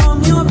see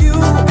from your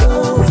view.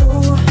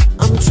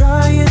 I'm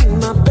trying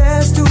my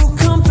best to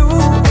come through.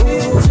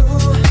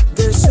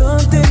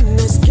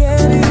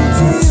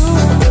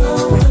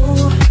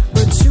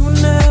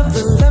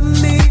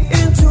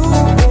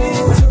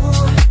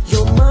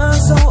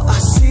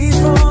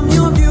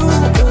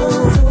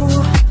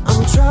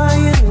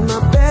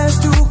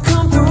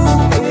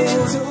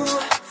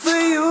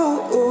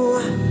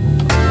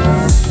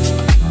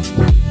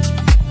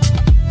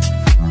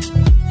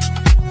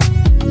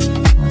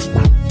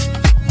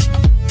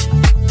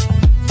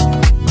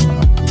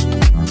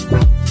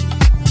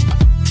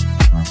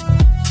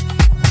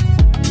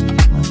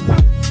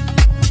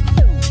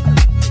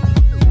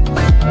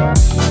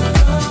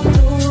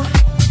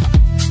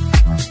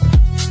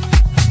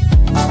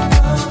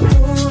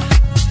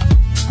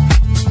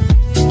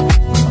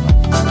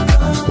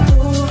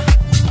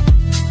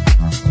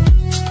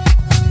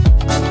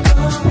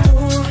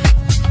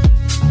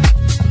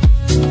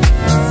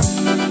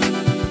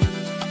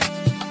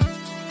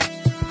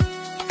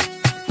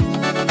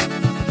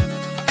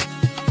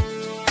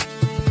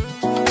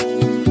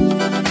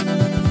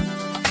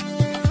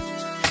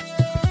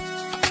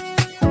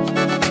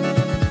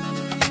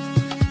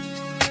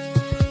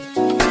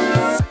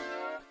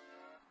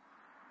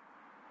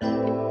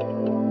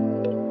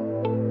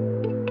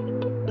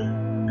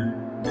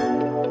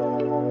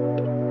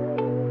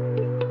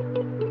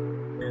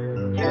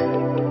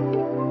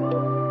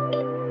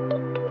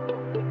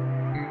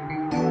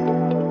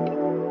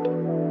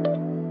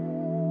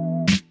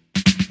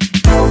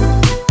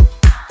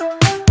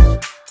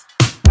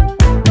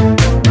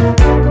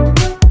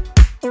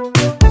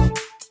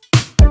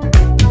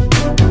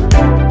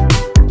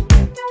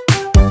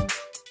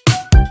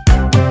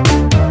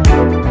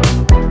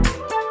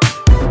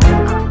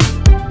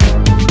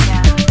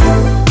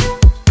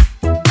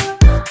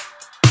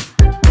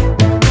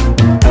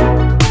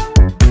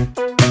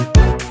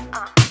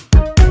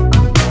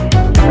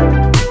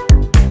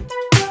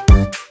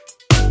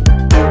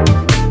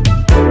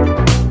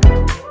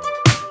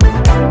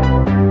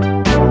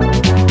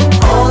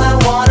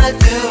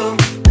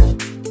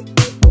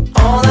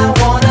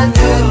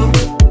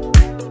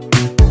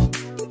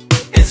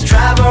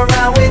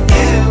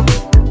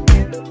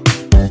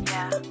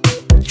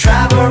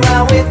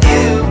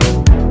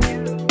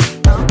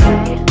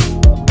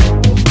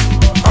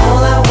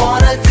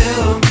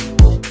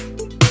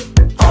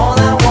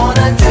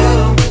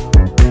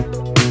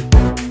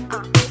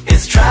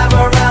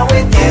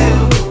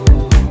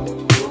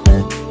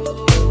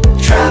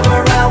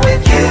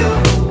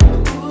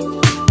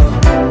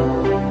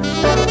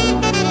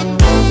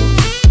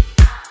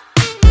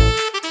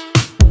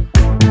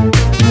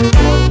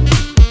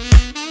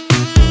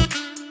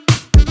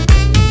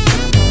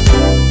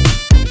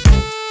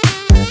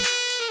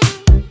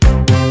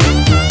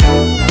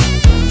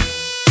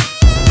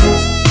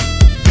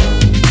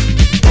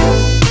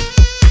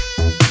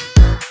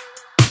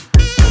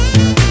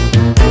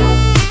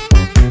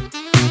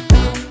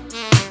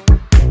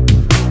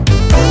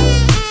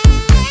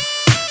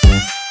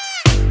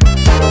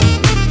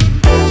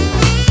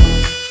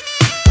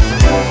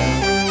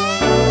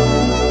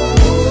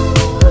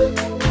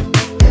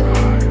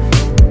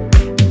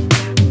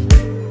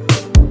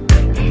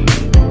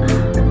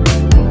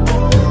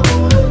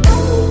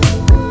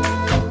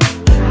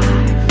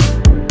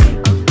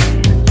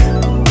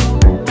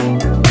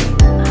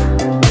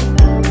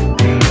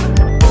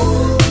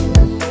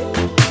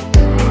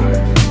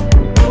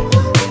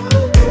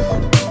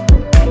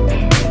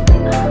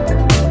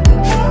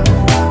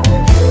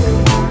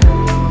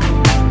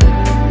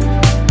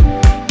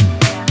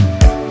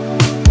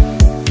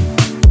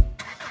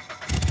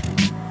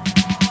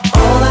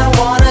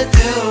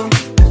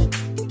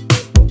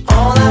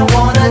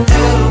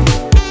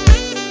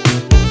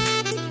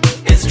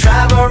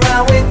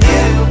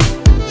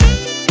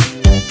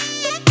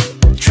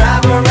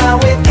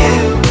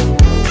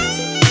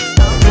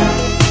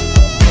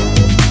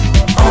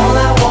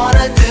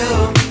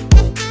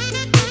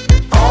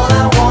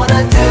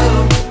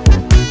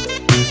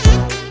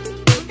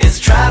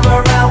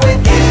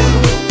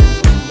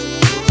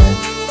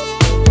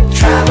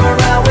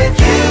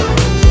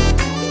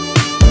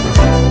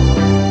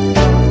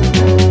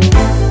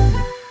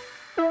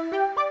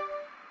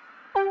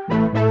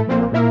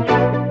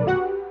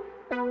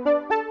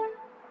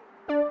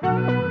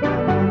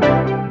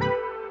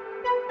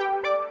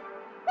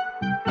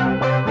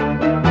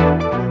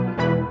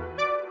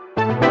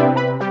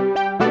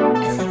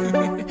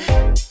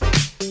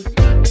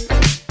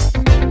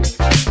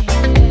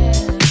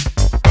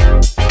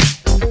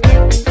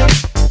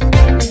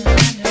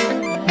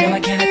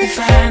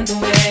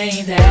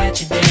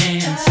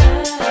 dance.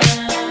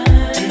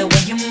 And the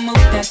way you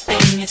move that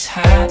thing, it's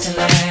hard to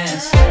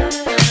last.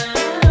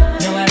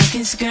 No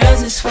elegance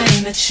girls this way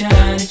that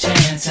shine a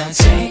chance. I'll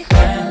take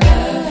my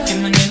love,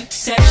 you're my new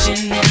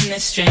exception in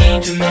this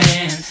strange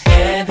romance.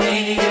 Yeah,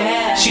 baby,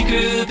 yeah. She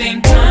grew up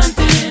in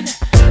Compton,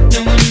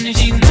 no wonder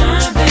she's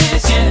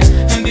marvelous, yeah.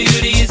 Her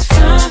beauty is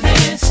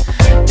flawless,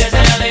 that's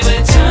how they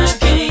were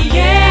talking,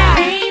 yeah.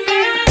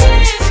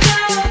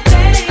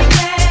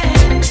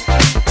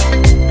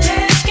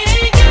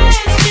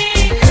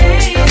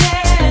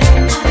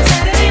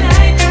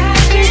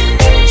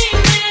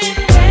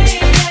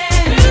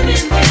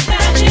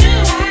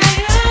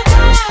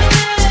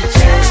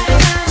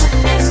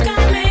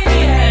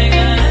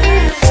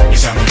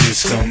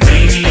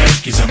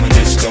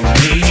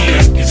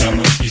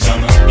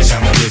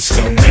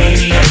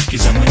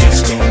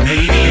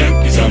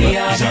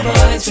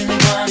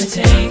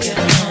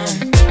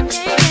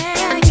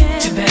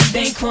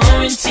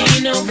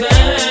 Quarantine over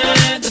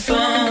the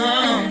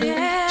phone.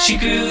 She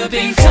grew up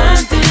in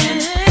Compton,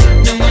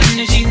 no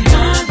wonder she's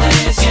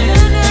marvelous, yeah.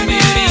 Her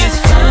beauty is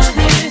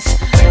flawless,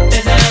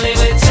 that's how they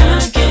were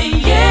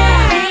talking,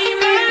 yeah. Be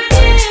my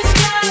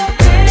disco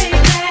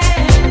baby,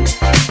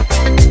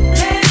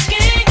 let's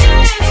get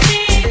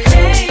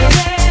crazy.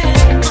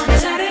 On a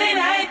Saturday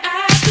night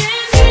I've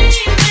been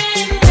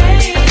dreaming,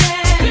 waiting,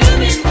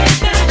 grooving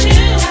without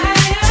you. I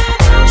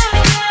apologize,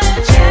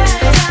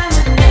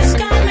 I'm a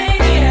disco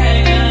maniac.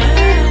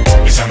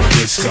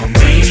 Disco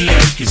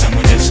maniac, 'cause I'm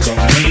a disco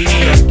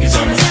maniac, 'cause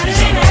I'm a disco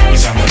maniac,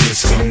 'cause I'm a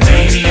disco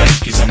maniac,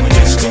 'cause I'm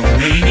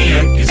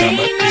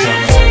a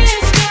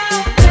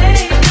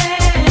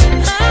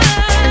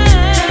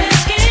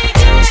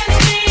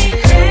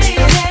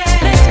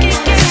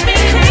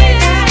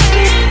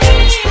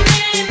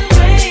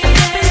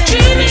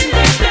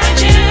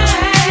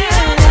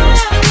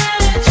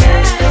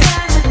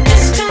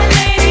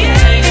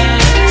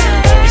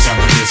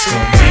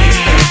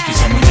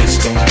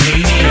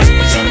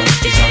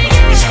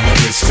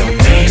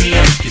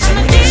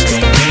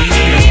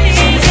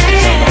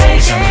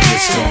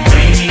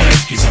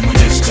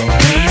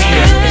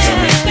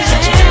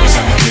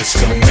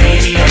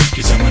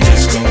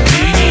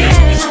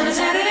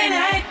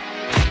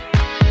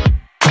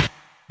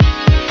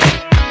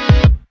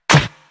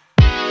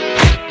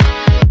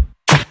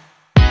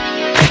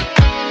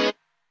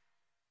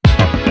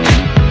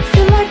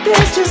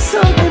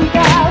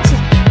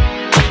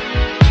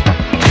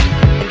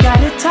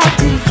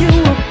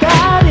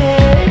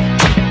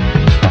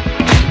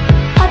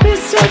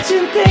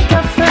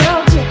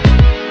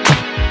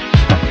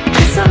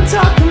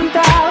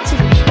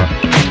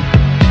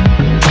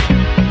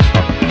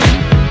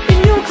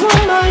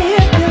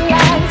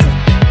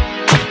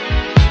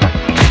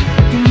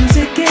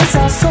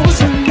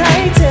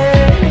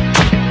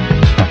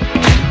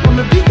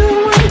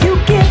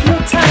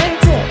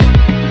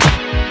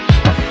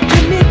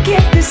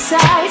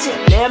beside you.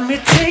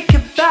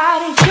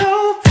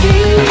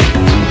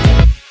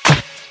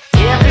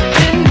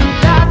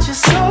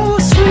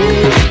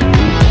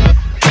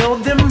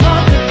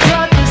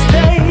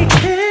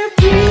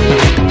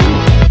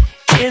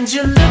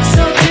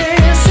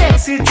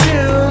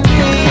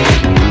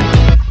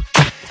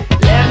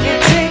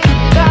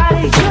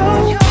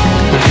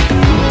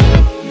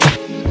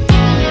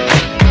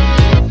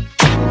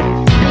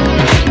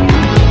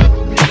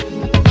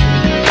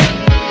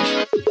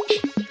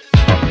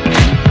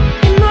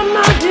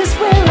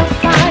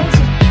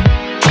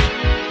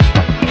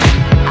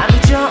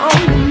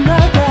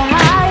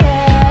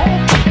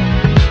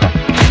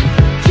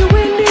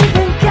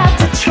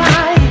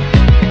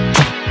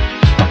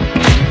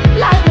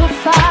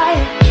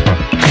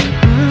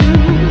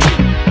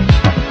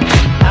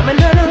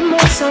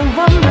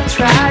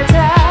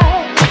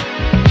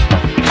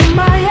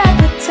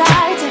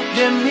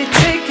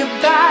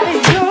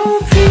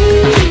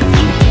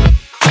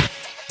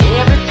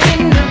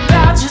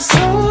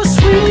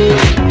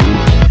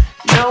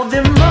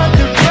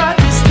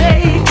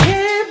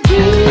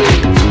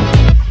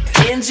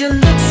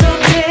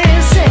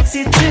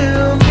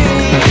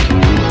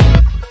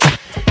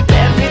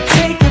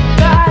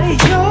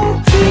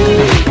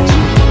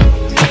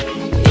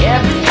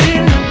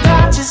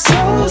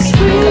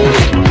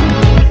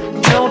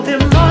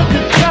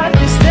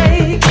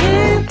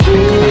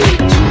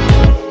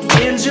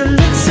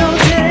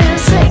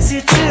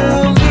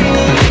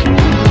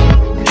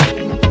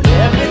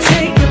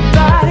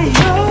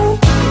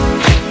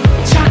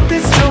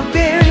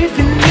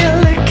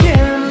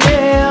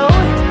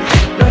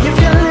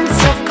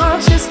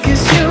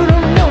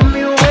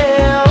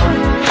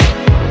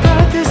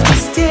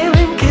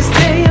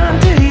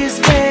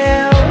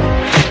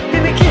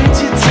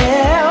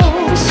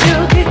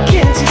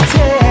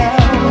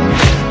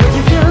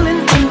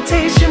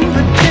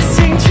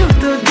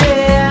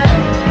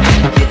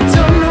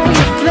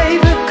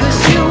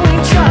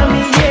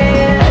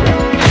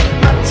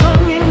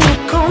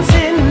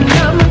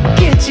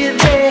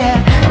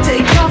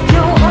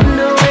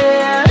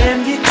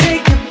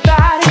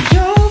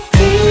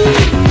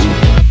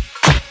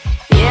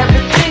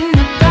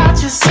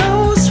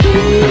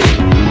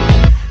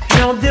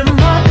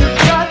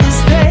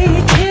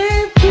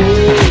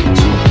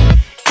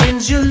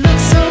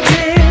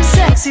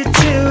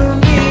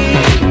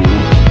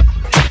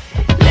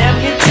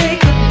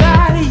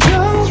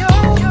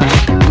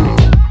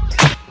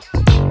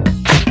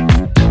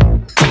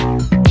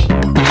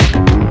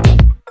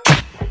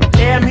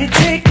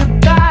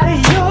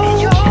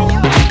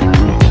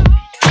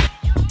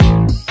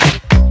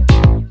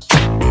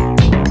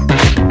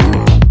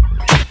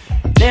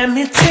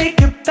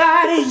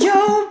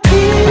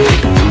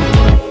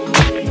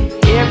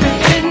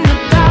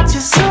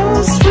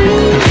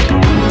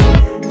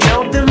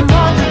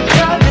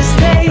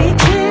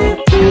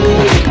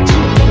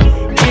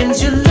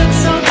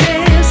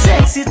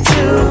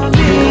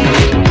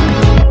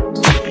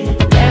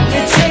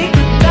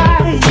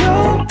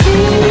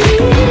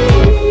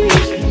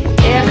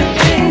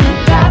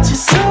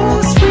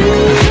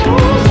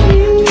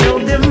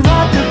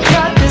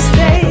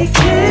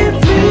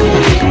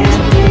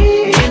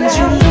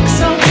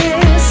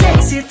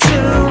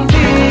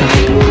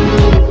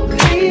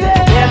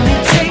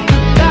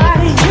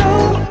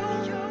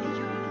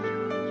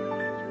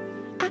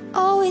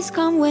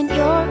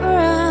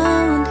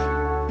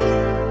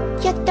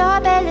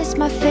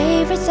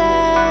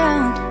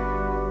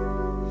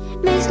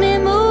 me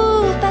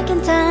move back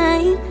in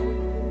time.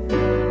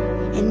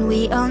 And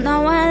we all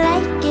know I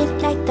like it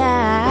like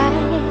that.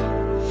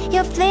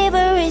 Your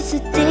flavor is a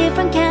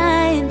different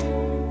kind,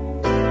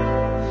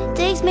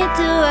 takes me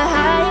to a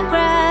higher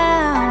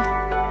ground.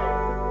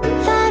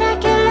 Thought I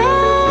could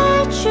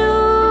let you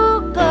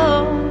go,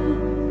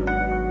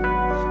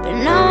 but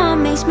no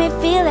one makes me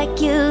feel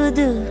like you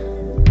do.